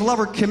outrageous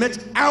lover commits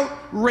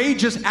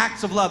outrageous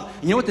acts of love.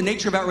 And you know what the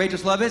nature of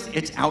outrageous love is?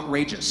 It's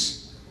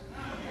outrageous.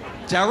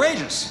 It's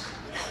outrageous.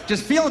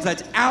 Just feelings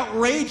that it's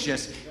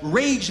outrageous.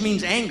 Rage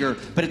means anger,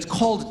 but it's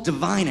called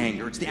divine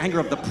anger. It's the anger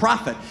of the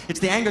prophet. It's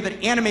the anger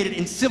that animated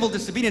in civil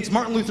disobedience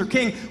Martin Luther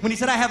King when he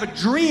said, I have a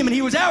dream, and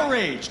he was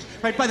outraged,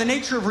 right, by the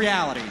nature of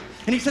reality.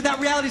 And he said that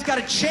reality's got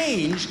to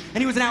change, and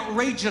he was an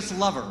outrageous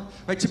lover.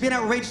 Right? To be an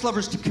outrageous lover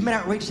is to commit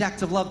outrageous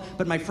acts of love,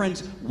 but my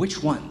friends,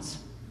 which ones?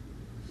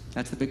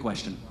 That's the big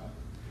question.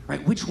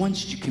 right? Which ones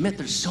should you commit?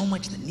 There's so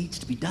much that needs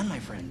to be done, my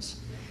friends.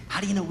 How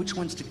do you know which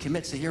ones to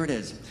commit? So here it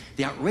is.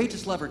 The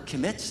outrageous lover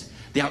commits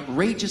the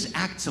outrageous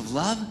acts of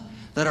love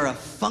that are a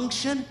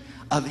function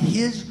of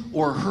his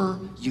or her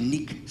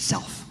unique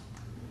self.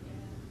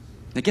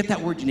 Now get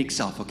that word unique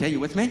self, okay? You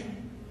with me?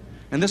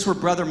 And this is where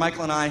Brother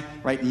Michael and I,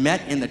 right,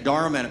 met in the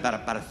Dharma in about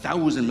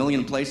 1,000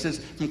 million places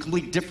from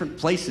completely different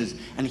places,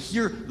 and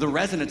hear the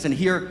resonance and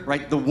hear,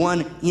 right, the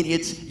one in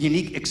its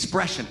unique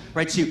expression,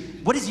 right? So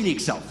what is unique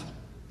self?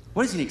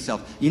 What is unique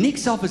self? Unique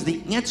self is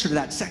the answer to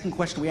that second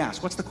question we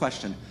asked. What's the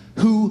question?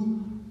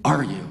 Who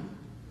are you?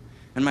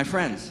 And my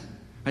friends,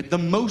 right, the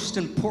most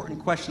important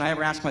question I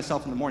ever ask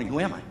myself in the morning, who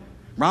am I?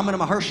 Ramana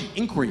Maharshi,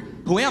 inquiry,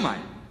 who am I?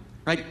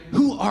 Right?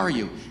 Who are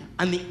you?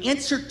 And the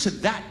answer to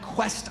that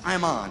quest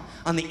I'm on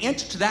the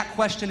answer to that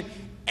question,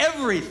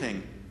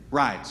 everything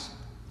rides.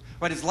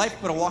 Right? Is life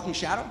but a walking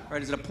shadow?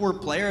 Right? Is it a poor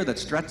player that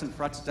struts and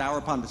fruts its hour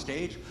upon the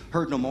stage,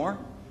 heard no more?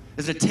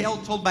 Is it a tale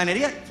told by an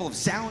idiot, full of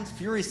sounds,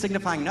 fury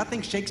signifying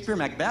nothing, Shakespeare,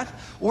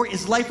 Macbeth? Or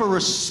is life a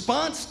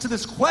response to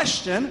this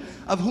question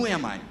of who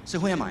am I? So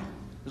who am I?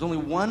 There's only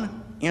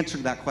one answer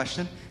to that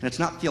question, and it's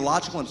not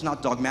theological, and it's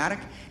not dogmatic,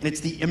 and it's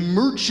the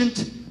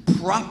emergent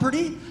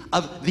property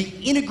of the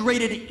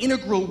integrated,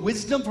 integral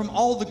wisdom from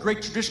all the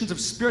great traditions of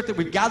spirit that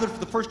we've gathered for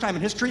the first time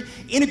in history,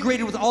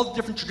 integrated with all the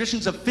different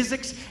traditions of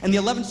physics and the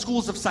 11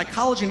 schools of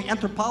psychology and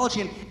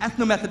anthropology and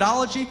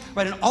ethnomethodology,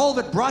 right? And all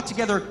of it brought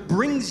together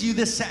brings you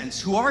this sentence.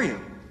 Who are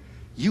you?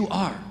 You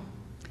are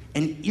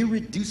an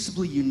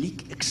irreducibly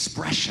unique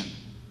expression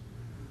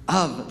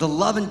of the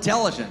love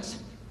intelligence.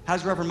 How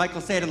does Reverend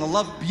Michael say it? In the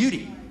love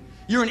beauty.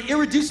 You're an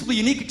irreducibly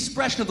unique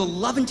expression of the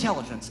love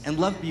intelligence and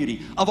love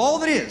beauty of all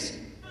that is,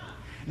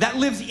 that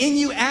lives in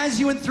you, as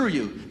you, and through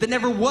you, that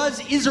never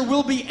was, is, or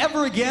will be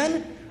ever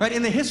again, right,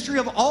 in the history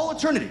of all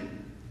eternity.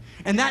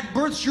 And that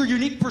births your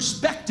unique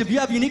perspective. You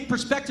have unique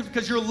perspective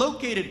because you're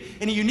located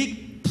in a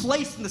unique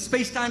place in the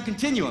space-time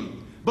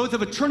continuum, both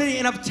of eternity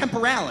and of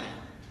temporality,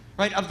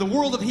 right, of the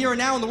world of here and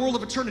now and the world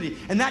of eternity.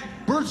 And that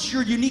births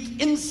your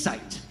unique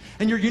insight.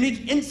 And your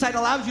unique insight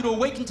allows you to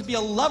awaken to be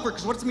a lover,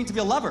 because what does it mean to be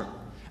a lover?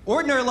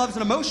 Ordinary love is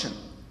an emotion.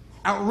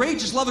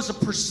 Outrageous love is a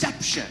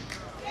perception.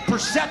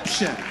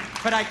 Perception.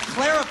 But I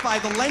clarify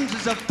the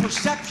lenses of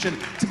perception.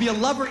 To be a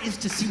lover is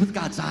to see with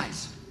God's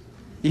eyes.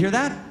 You hear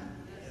that?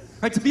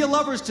 Right? To be a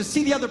lover is to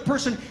see the other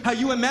person how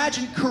you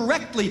imagine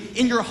correctly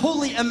in your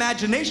holy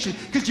imagination,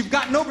 because you've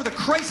gotten over the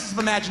crisis of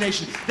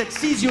imagination that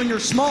sees you in your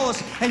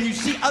smallest and you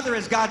see other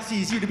as God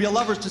sees you. To be a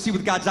lover is to see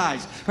with God's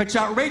eyes. Right? So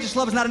outrageous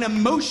love is not an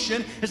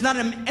emotion. It's not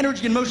an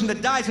energy and motion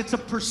that dies. It's a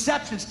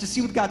perception. It's to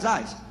see with God's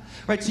eyes.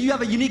 Right? So you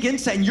have a unique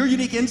insight, and your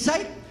unique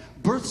insight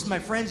births, my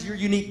friends, your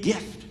unique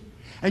gift.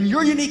 And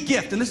your unique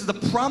gift, and this is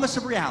the promise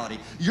of reality,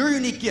 your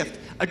unique gift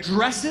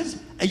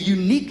addresses a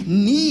unique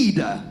need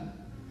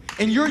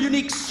in your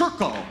unique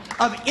circle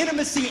of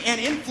intimacy and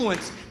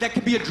influence that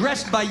can be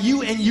addressed by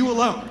you and you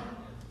alone.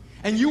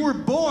 And you were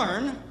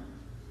born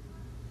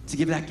to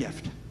give that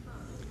gift.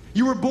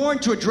 You were born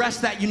to address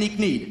that unique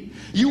need.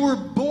 You were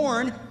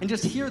born, and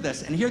just hear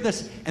this, and there's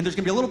going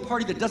to be a little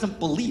party that doesn't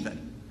believe it.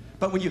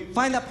 But when you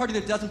find that party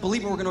that doesn't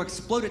believe it, we're going to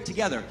explode it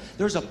together.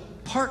 There's a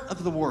part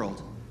of the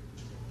world.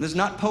 This is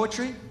not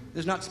poetry.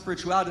 This is not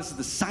spirituality. This is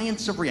the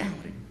science of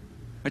reality.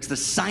 It's the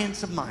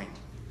science of mind.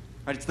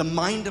 Right? It's the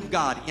mind of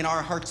God in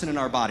our hearts and in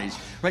our bodies.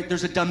 Right?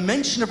 There's a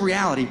dimension of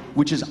reality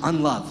which is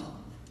unlove.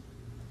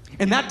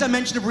 And that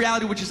dimension of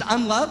reality which is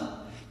unlove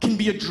can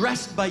be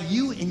addressed by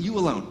you and you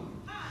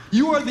alone.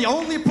 You are the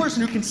only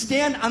person who can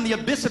stand on the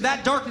abyss of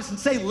that darkness and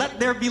say, let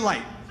there be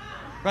light.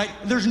 Right?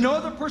 There's no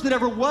other person that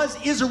ever was,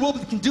 is, or will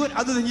that can do it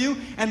other than you,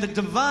 and the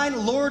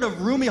divine Lord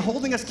of Rumi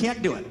holding us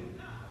can't do it.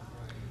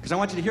 Because I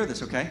want you to hear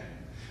this, okay?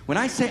 When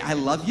I say I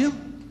love you,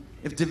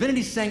 if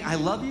divinity's saying I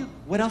love you,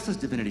 what else is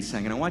divinity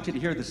saying? And I want you to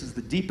hear this is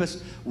the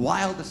deepest,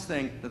 wildest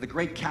thing that the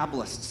great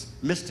Kabbalists,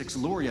 mystics,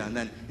 Luria, and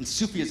then in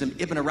Sufism,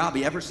 Ibn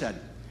Arabi ever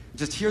said.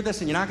 Just hear this,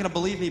 and you're not going to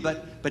believe me,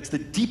 but it's the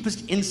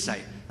deepest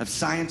insight of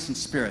science and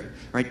spirit,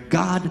 right?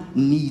 God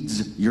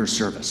needs your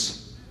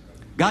service.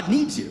 God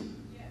needs you,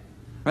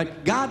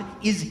 right? God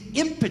is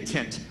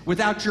impotent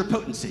without your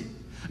potency.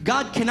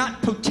 God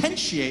cannot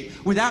potentiate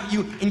without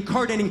you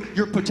incarnating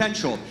your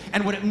potential.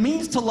 And what it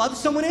means to love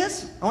someone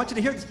is, I want you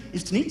to hear this,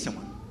 is to need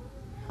someone.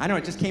 I know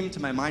it just came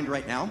into my mind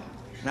right now,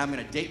 and I'm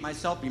going to date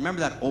myself. You remember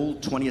that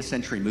old 20th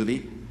century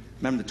movie?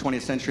 Remember the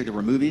 20th century, there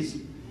were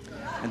movies?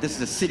 And this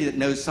is a city that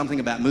knows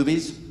something about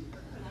movies.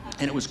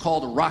 And it was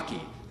called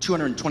Rocky,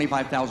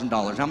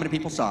 $225,000. How many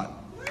people saw it?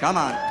 Come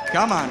on,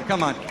 come on,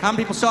 come on. How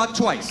many people saw it?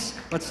 Twice.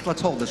 Let's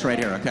hold this right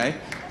here, okay?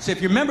 So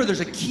if you remember, there's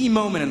a key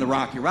moment in the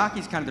Rocky.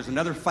 Rocky's kind of, there's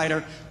another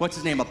fighter. What's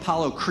his name?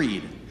 Apollo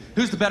Creed.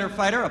 Who's the better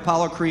fighter?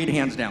 Apollo Creed,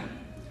 hands down.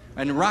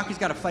 And Rocky's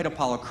got to fight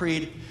Apollo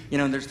Creed, you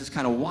know, and there's this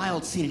kind of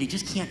wild scene, and he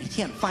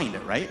can't find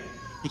it, right?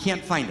 He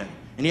can't find it.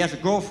 And he has a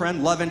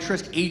girlfriend, love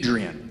interest,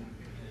 Adrian,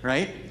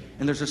 right?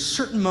 And there's a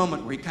certain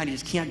moment where he kind of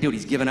just can't do it.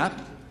 He's given up,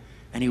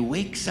 and he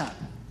wakes up,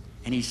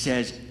 and he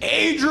says,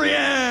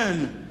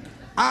 Adrian,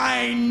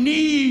 I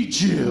need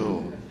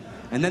you.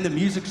 And then the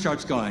music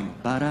starts going,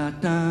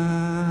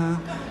 ba-da-da,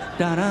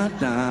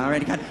 da-da-da,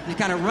 right? You're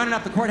kind of running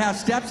up the courthouse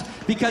steps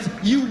because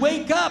you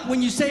wake up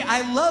when you say,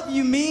 I love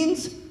you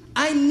means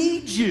I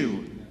need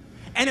you.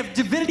 And if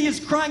divinity is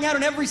crying out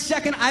in every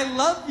second, I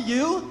love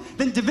you,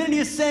 then divinity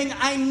is saying,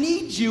 I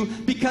need you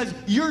because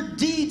your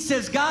deed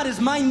says God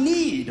is my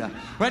need,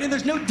 right? And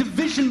there's no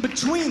division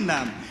between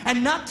them.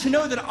 And not to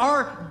know that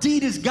our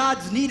deed is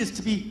God's need is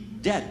to be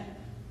dead,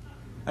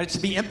 right? It's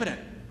to be impotent,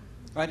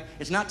 right?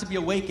 It's not to be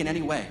awake in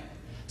any way.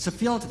 So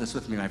feel into this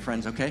with me, my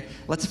friends, okay?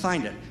 Let's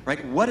find it,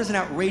 right? What does an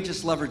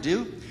outrageous lover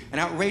do? An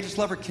outrageous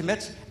lover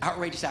commits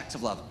outrageous acts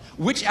of love.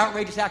 Which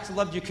outrageous acts of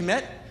love do you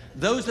commit?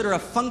 Those that are a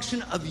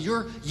function of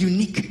your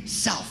unique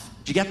self.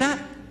 Do you get that?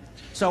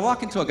 So I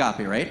walk into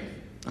Agape, right?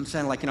 I'm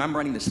saying, like, I'm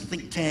running this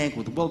think tank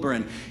with Wilbur,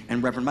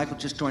 and Reverend Michael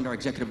just joined our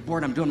executive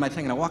board. I'm doing my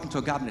thing, and I walk into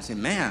Agape, and I say,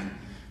 man,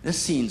 this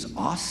scene's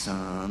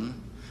awesome.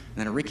 And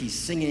then Ricky's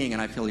singing,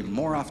 and I feel even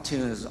more off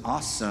tune. This is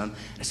awesome.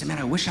 I say, man,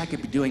 I wish I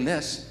could be doing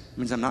this. It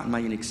means I'm not in my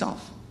unique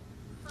self,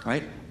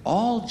 right?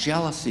 All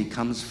jealousy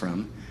comes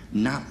from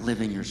not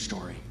living your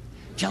story.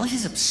 Jealousy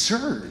is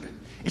absurd.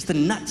 It's the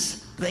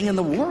nuts thing in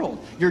the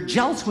world. You're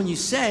jealous when you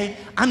say,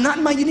 I'm not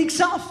in my unique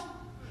self,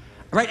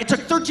 right? It took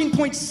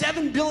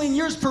 13.7 billion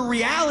years for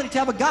reality to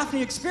have a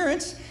Agape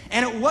experience,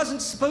 and it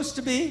wasn't supposed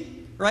to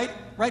be, right,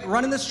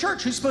 running this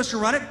church. Who's supposed to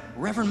run it?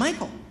 Reverend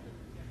Michael.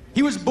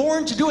 He was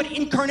born to do it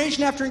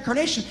incarnation after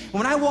incarnation. And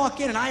when I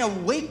walk in and I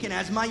awaken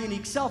as my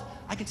unique self,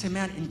 I can say,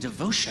 man, in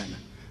devotion,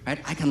 right,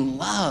 I can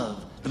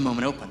love the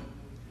moment open.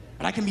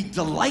 And I can be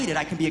delighted,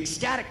 I can be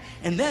ecstatic.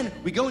 And then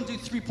we go and do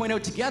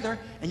 3.0 together,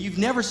 and you've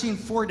never seen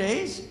 4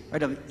 days,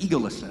 right, of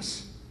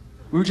egolessness.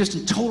 We were just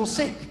in total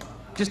sync,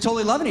 just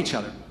totally loving each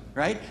other,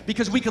 right?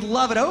 Because we could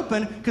love it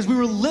open, because we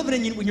were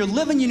living in, when you're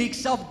living unique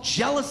self,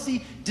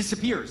 jealousy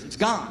disappears, it's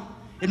gone.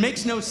 It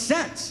makes no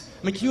sense.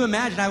 I mean, can you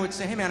imagine I would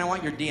say, hey man, I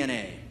want your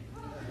DNA.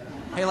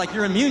 Hey, like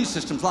your immune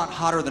system's a lot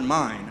hotter than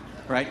mine,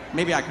 right?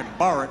 Maybe I could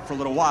borrow it for a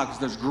little while,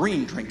 because those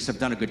green drinks have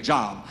done a good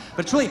job.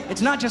 But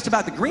it's not just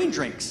about the green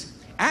drinks.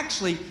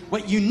 Actually,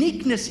 what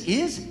uniqueness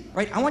is,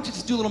 right? I want you to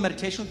just do a little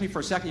meditation with me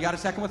for a second. You got a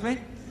second with me?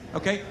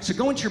 Okay, so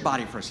go into your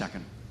body for a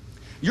second.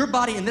 Your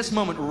body in this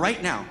moment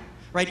right now,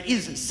 right,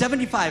 is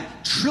 75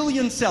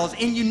 trillion cells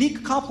in unique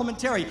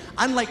complementarity,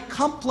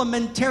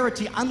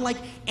 unlike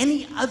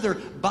any other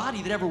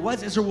body that ever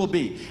was, is, or will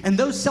be. And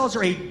those cells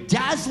are a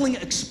dazzling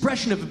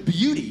expression of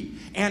beauty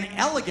and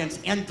elegance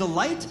and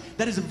delight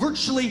that is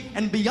virtually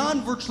and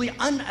beyond virtually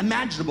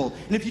unimaginable.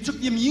 And if you took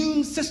the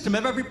immune system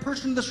of every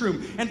person in this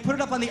room and put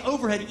it up on the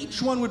overhead,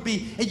 each one would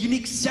be a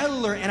unique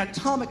cellular and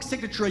atomic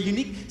signature, a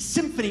unique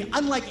symphony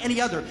unlike any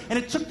other. And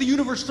it took the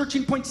universe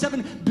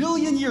 13.7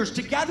 billion years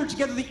to gather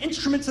together the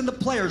instruments and the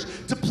players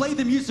to play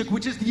the music,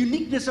 which is the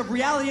uniqueness of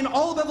reality and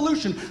all of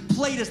evolution,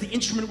 played as the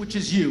instrument, which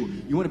is you.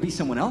 You want to be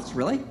someone else,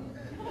 really?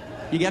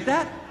 You get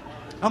that?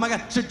 Oh my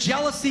God, so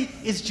jealousy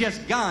is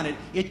just gone.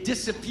 It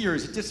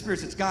disappears,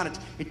 it's gone,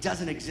 it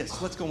doesn't exist.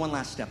 So let's go one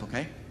last step,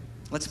 okay?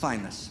 Let's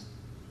find this.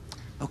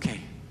 Okay,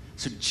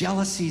 so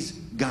jealousy's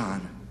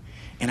gone,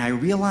 and I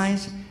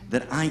realize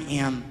that I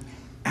am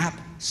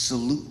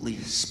absolutely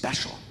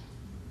special,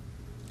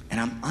 and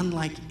I'm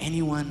unlike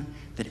anyone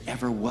that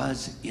ever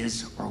was,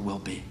 is, or will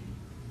be.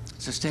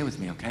 So stay with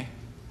me, okay?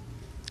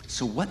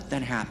 So what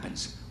then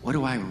happens? What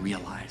do I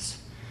realize?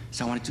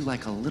 So I want to do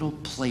like a little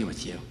play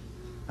with you.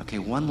 Okay,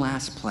 one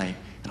last play,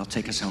 and I'll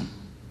take us home.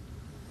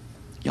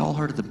 Y'all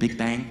heard of the Big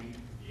Bang?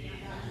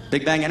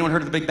 Big Bang, anyone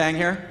heard of the Big Bang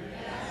here?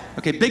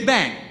 Okay, Big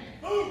Bang.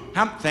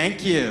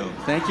 Thank you,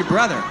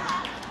 brother.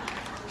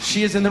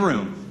 She is in the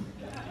room.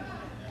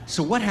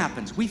 So what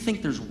happens? We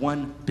think there's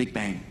one Big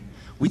Bang.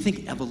 We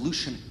think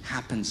evolution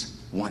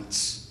happens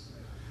once.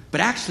 But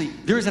actually,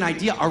 there is an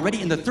idea already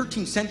in the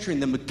 13th century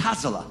in the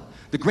Mu'tazila,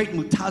 the great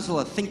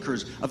Mu'tazila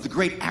thinkers of the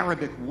great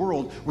Arabic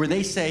world, where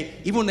they say,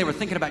 even when they were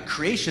thinking about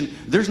creation,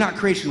 there's not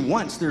creation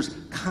once, there's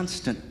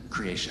constant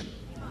creation.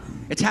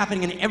 It's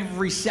happening in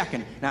every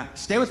second. Now,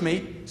 stay with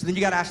me, so then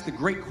you gotta ask the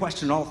great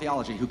question in all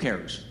theology, who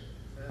cares?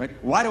 Right?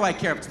 Why do I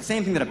care? If it's the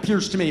same thing that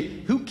appears to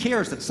me, who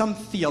cares that some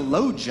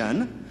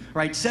theologian,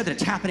 right, said that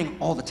it's happening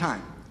all the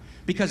time?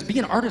 Because be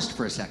an artist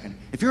for a second.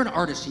 If you're an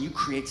artist and you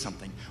create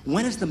something,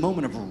 when is the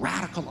moment of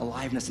radical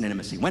aliveness and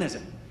intimacy? When is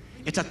it?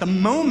 It's at the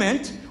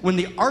moment when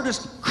the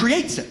artist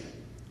creates it.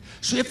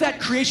 So if that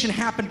creation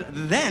happened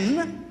then,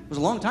 it was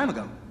a long time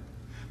ago.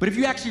 But if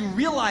you actually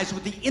realize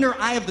with the inner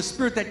eye of the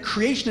Spirit that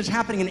creation is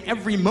happening in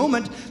every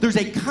moment, there's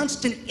a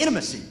constant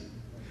intimacy,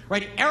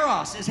 right?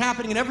 Eros is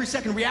happening in every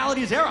second.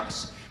 Reality is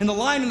Eros. And the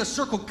line and the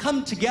circle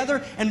come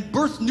together and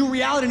birth new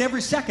reality in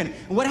every second.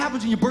 And what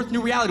happens when you birth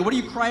new reality? What do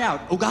you cry out?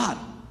 Oh God.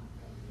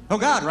 Oh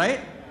God, right?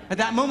 At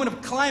that moment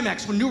of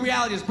climax when new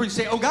reality is birthed, you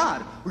say, oh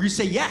God, or you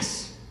say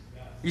yes.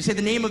 You say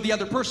the name of the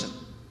other person.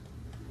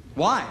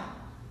 Why?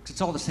 Because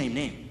it's all the same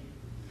name.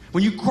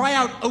 When you cry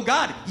out, oh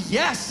God,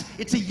 yes,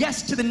 it's a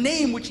yes to the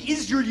name, which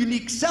is your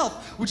unique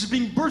self, which is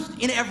being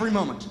birthed in every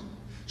moment.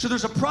 So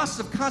there's a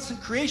process of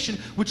constant creation,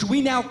 which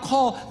we now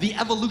call the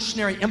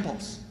evolutionary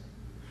impulse.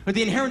 But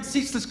the inherent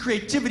ceaseless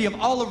creativity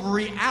of all of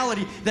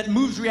reality that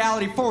moves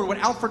reality forward, what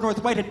Alfred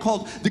North White had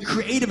called the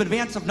creative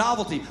advance of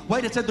novelty.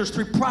 White had said there's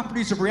three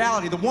properties of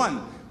reality: the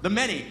one, the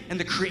many, and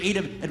the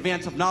creative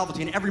advance of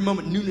novelty. And every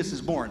moment newness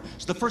is born.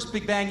 So the first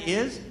Big Bang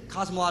is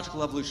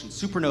cosmological evolution,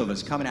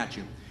 supernovas coming at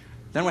you.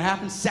 Then what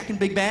happens? Second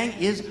Big Bang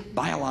is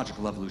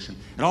biological evolution.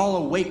 It all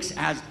awakes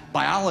as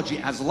biology,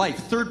 as life.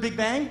 Third Big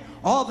Bang,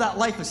 all of that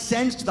life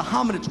ascends to the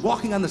hominids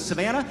walking on the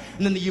savannah,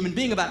 and then the human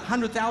being, about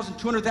 100,000,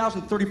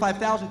 200,000,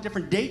 35,000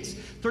 different dates,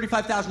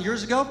 35,000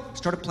 years ago,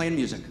 started playing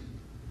music.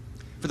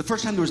 For the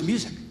first time, there was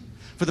music.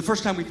 For the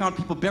first time, we found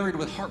people buried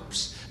with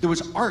harps. There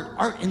was art.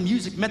 Art and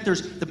music meant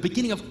there's the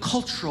beginning of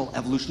cultural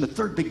evolution, the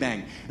third Big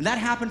Bang. And that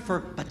happened for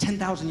about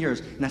 10,000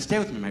 years. Now stay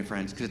with me, my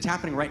friends, because it's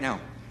happening right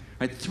now.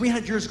 Right,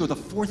 300 years ago, the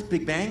fourth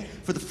Big Bang,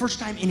 for the first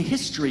time in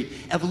history,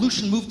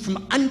 evolution moved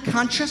from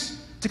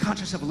unconscious to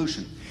conscious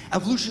evolution.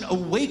 Evolution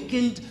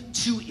awakened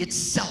to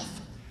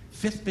itself.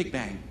 Fifth Big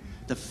Bang.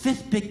 The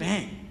fifth Big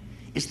Bang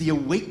is the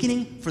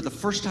awakening for the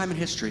first time in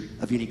history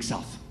of unique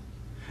self.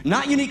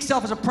 Not unique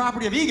self as a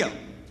property of ego.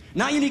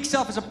 Not unique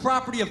self as a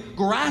property of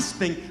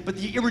grasping, but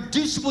the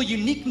irreducible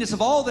uniqueness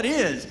of all that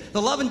is,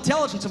 the love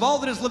intelligence of all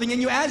that is living in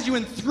you, as you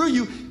and through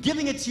you,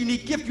 giving its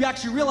unique gift. You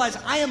actually realize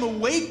I am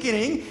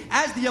awakening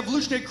as the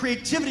evolutionary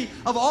creativity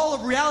of all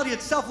of reality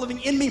itself living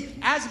in me,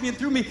 as me and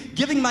through me,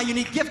 giving my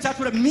unique gift. That's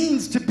what it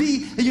means to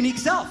be a unique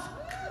self.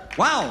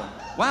 Wow.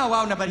 Wow,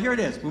 wow. Now, but here it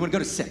is. We want to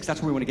go to 6.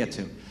 That's where we want to get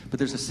to. But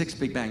there's a sixth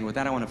Big Bang. With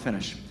that, I want to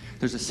finish.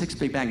 There's a sixth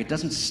Big Bang. It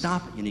doesn't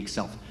stop at unique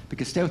self.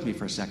 Because stay with me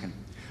for a second.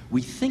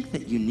 We think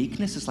that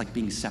uniqueness is like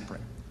being separate.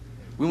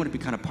 We want to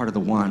be kind of part of the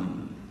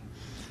one.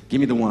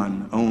 Give me the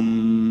one.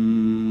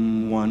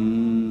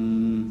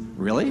 One.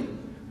 Really?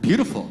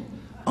 Beautiful.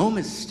 Om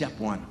is step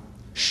one.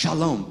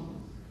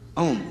 Shalom.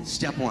 Om,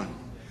 step one.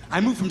 I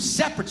move from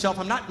separate self.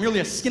 I'm not merely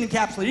a skin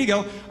encapsulated ego.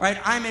 All right,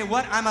 I'm a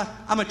what?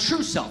 I'm a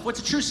true self. What's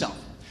a true self?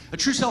 A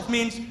true self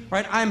means,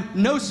 right, I'm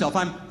no self.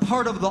 I'm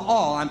part of the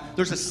all.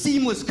 There's a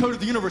seamless code of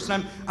the universe,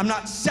 and I'm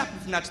not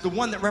separate from that. It's the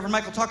one that Reverend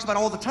Michael talks about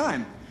all the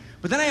time.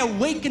 But then I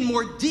awaken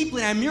more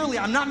deeply, and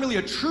I'm not merely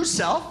a true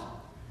self.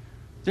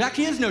 There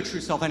actually is no true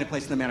self any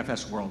place in the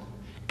manifest world.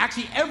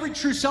 Actually, every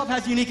true self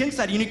has a unique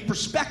insight, a unique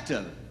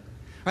perspective.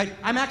 Right?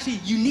 I'm actually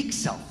a unique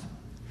self.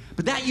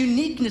 But that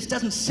uniqueness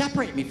doesn't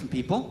separate me from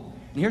people.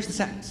 And here's the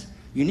sentence.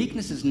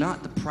 Uniqueness is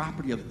not the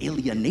property of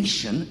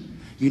alienation.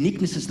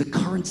 Uniqueness is the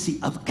currency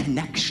of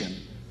connection.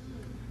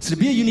 So to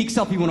be a unique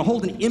self, you want to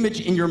hold an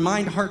image in your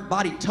mind, heart,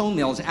 body,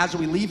 toenails as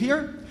we leave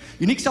here.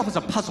 Unique self is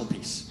a puzzle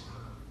piece.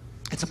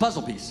 It's a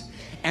puzzle piece.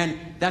 And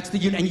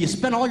and you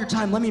spend all your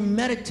time, let me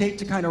meditate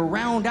to kind of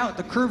round out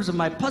the curves of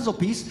my puzzle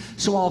piece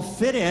so I'll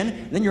fit in.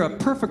 And then you're a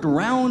perfect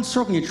round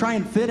circle. You try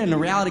and fit in, and the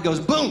reality goes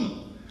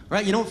boom,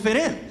 right? You don't fit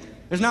in.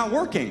 It's not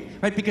working,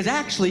 right? Because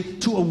actually,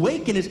 to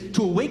awaken is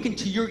to awaken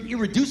to your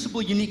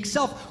irreducible, unique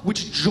self,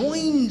 which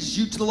joins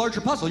you to the larger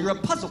puzzle. You're a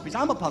puzzle piece.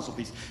 I'm a puzzle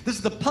piece. This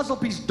is the puzzle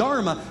piece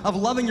dharma of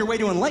loving your way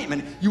to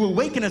enlightenment. You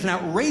awaken as an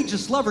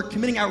outrageous lover,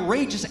 committing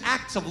outrageous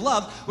acts of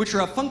love, which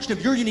are a function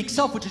of your unique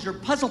self, which is your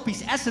puzzle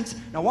piece essence.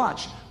 Now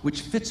watch,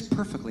 which fits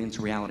perfectly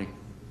into reality.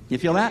 You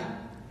feel that?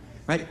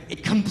 Right?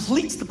 It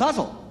completes the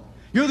puzzle.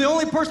 You're the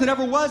only person that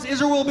ever was,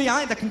 is, or will be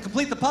that can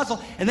complete the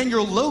puzzle, and then you're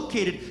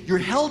located, you're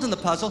held in the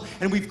puzzle,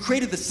 and we've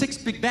created the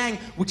sixth Big Bang,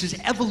 which is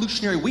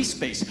evolutionary we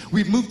space.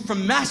 We've moved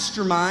from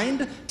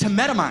mastermind to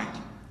metamind.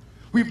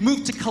 We've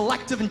moved to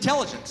collective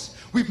intelligence.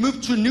 We've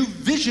moved to a new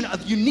vision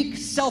of unique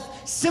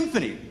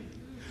self-symphony,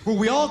 where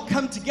we all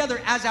come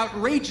together as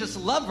outrageous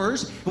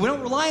lovers, and we don't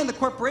rely on the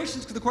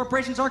corporations, because the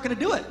corporations aren't going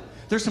to do it.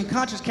 There's some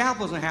conscious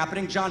capitalism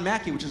happening, John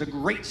Mackey, which is a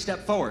great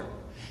step forward.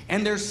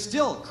 And there's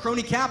still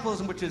crony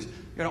capitalism, which is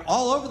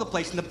all over the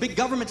place, and the big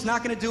government's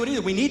not going to do it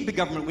either. We need big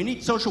government. We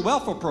need social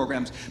welfare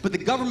programs. But the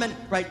government,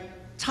 right,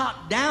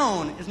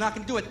 top-down is not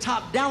going to do it.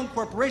 Top-down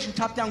corporation,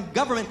 top-down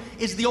government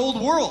is the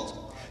old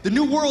world. The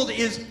new world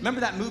is,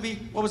 remember that movie,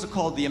 what was it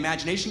called, The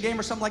Imagination Game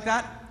or something like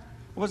that?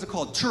 What was it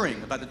called?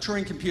 Turing, about the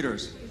Turing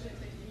computers.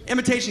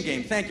 Imitation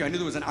Game, thank you, I knew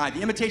there was an I.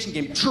 The Imitation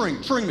Game,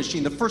 Turing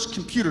machine, the first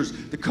computers,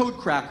 the code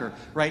cracker,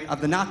 right, of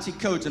the Nazi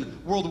codes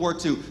in World War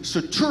II. So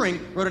Turing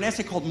wrote an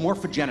essay called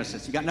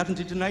Morphogenesis. You got nothing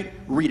to do tonight?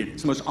 Read it.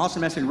 It's the most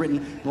awesome essay written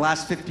in the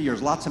last 50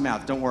 years. Lots of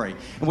mouth, don't worry.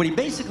 And what he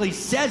basically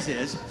says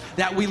is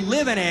that we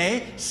live in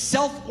a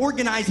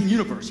self-organizing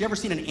universe. You ever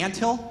seen an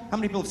anthill? How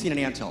many people have seen an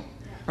anthill?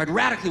 Right,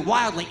 radically,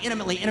 wildly,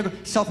 intimately,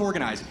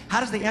 self-organized. How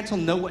does the anthill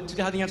know what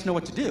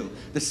to do?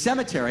 The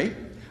cemetery,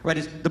 right,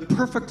 is the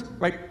perfect,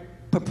 right,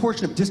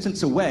 proportion of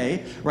distance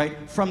away,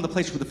 right, from the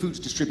place where the food's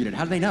distributed.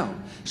 How do they know?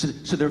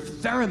 So their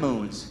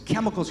pheromones,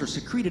 chemicals are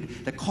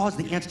secreted that cause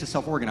the ants to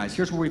self-organize.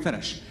 Here's where we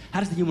finish.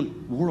 How does the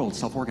human world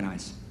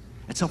self-organize?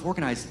 It's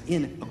self-organized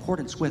in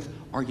accordance with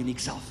our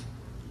unique self.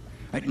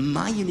 Right?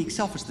 My unique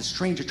self is the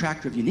strange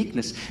attractor of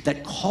uniqueness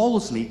that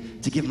calls me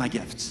to give my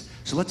gifts.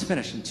 So let's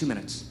finish in 2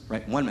 minutes,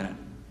 right? 1 minute.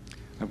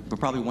 We're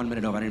probably 1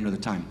 minute over. I don't even know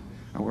the time.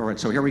 All right,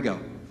 so here we go.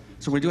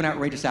 So we're doing an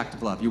outrageous act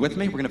of love. You with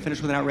me? We're going to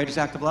finish with an outrageous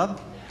act of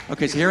love?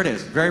 Okay, so here it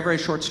is. Very, very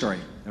short story,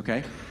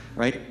 okay?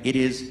 Right? It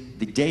is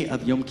the day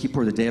of Yom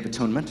Kippur, the Day of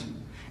Atonement.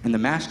 And the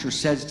master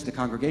says to the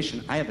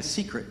congregation, I have a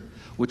secret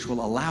which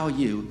will allow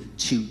you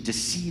to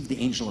deceive the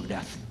angel of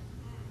death.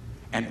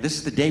 And this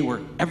is the day where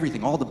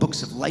everything, all the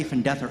books of life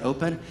and death are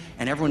open,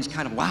 and everyone's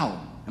kind of,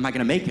 wow, am I going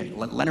to make it?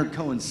 Leonard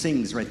Cohen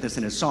sings this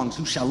in his songs,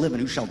 who shall live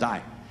and who shall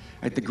die?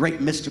 Right, the great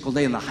mystical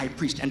day, and the high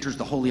priest enters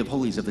the Holy of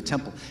Holies of the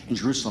temple in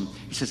Jerusalem.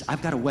 He says,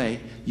 I've got a way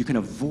you can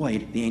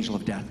avoid the angel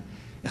of death.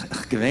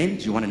 Do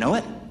you want to know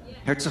it?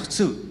 He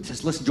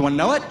says, listen, do you want to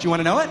know it? Do you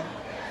want to know it?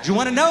 Do you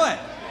want to know it?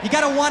 You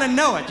got to want to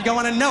know it. You got to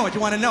want to know it. You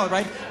want to know it,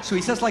 right? So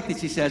he says like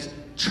this. He says,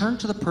 turn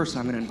to the person.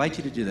 I'm going to invite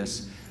you to do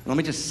this. And let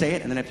me just say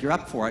it, and then if you're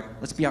up for it,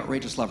 let's be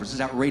outrageous lovers. This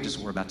is outrageous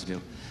what we're about to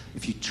do.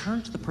 If you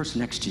turn to the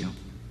person next to you,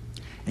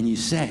 and you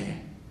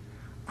say,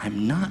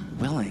 I'm not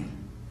willing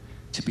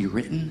to be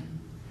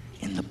written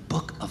in the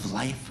book of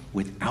life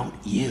without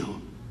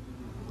you.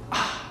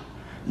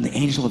 And the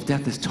angel of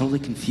death is totally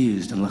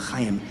confused and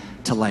l'chaim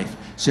to life.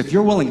 So if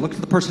you're willing, look at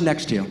the person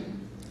next to you.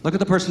 Look at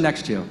the person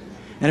next to you.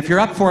 And if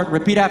you're up for it,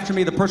 repeat after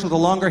me. The person with the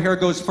longer hair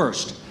goes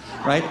first,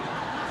 right?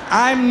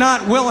 I'm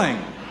not willing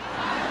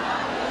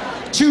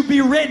to be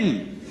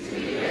written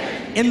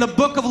in the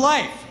book of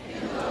life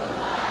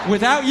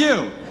without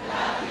you.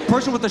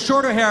 Person with the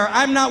shorter hair,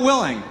 I'm not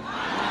willing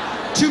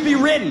to be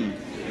written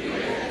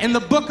in the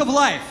book of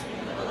life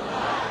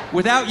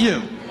without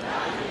you.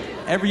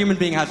 Every human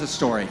being has a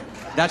story.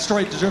 That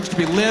story deserves to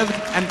be lived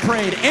and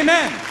prayed.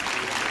 Amen.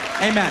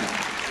 Amen.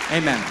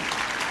 Amen.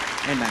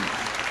 Amen.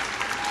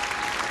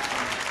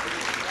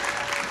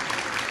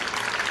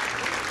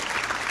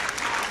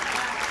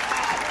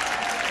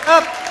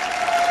 Up,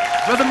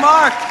 Brother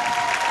Marc.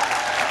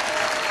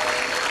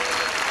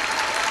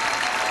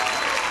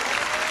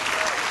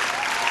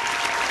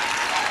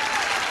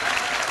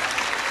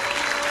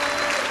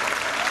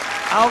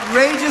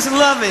 Outrageous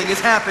loving is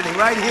happening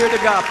right here at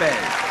Agape.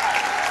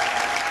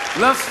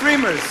 Love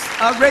streamers,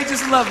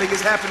 outrageous loving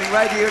is happening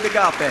right here at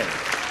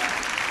Agape.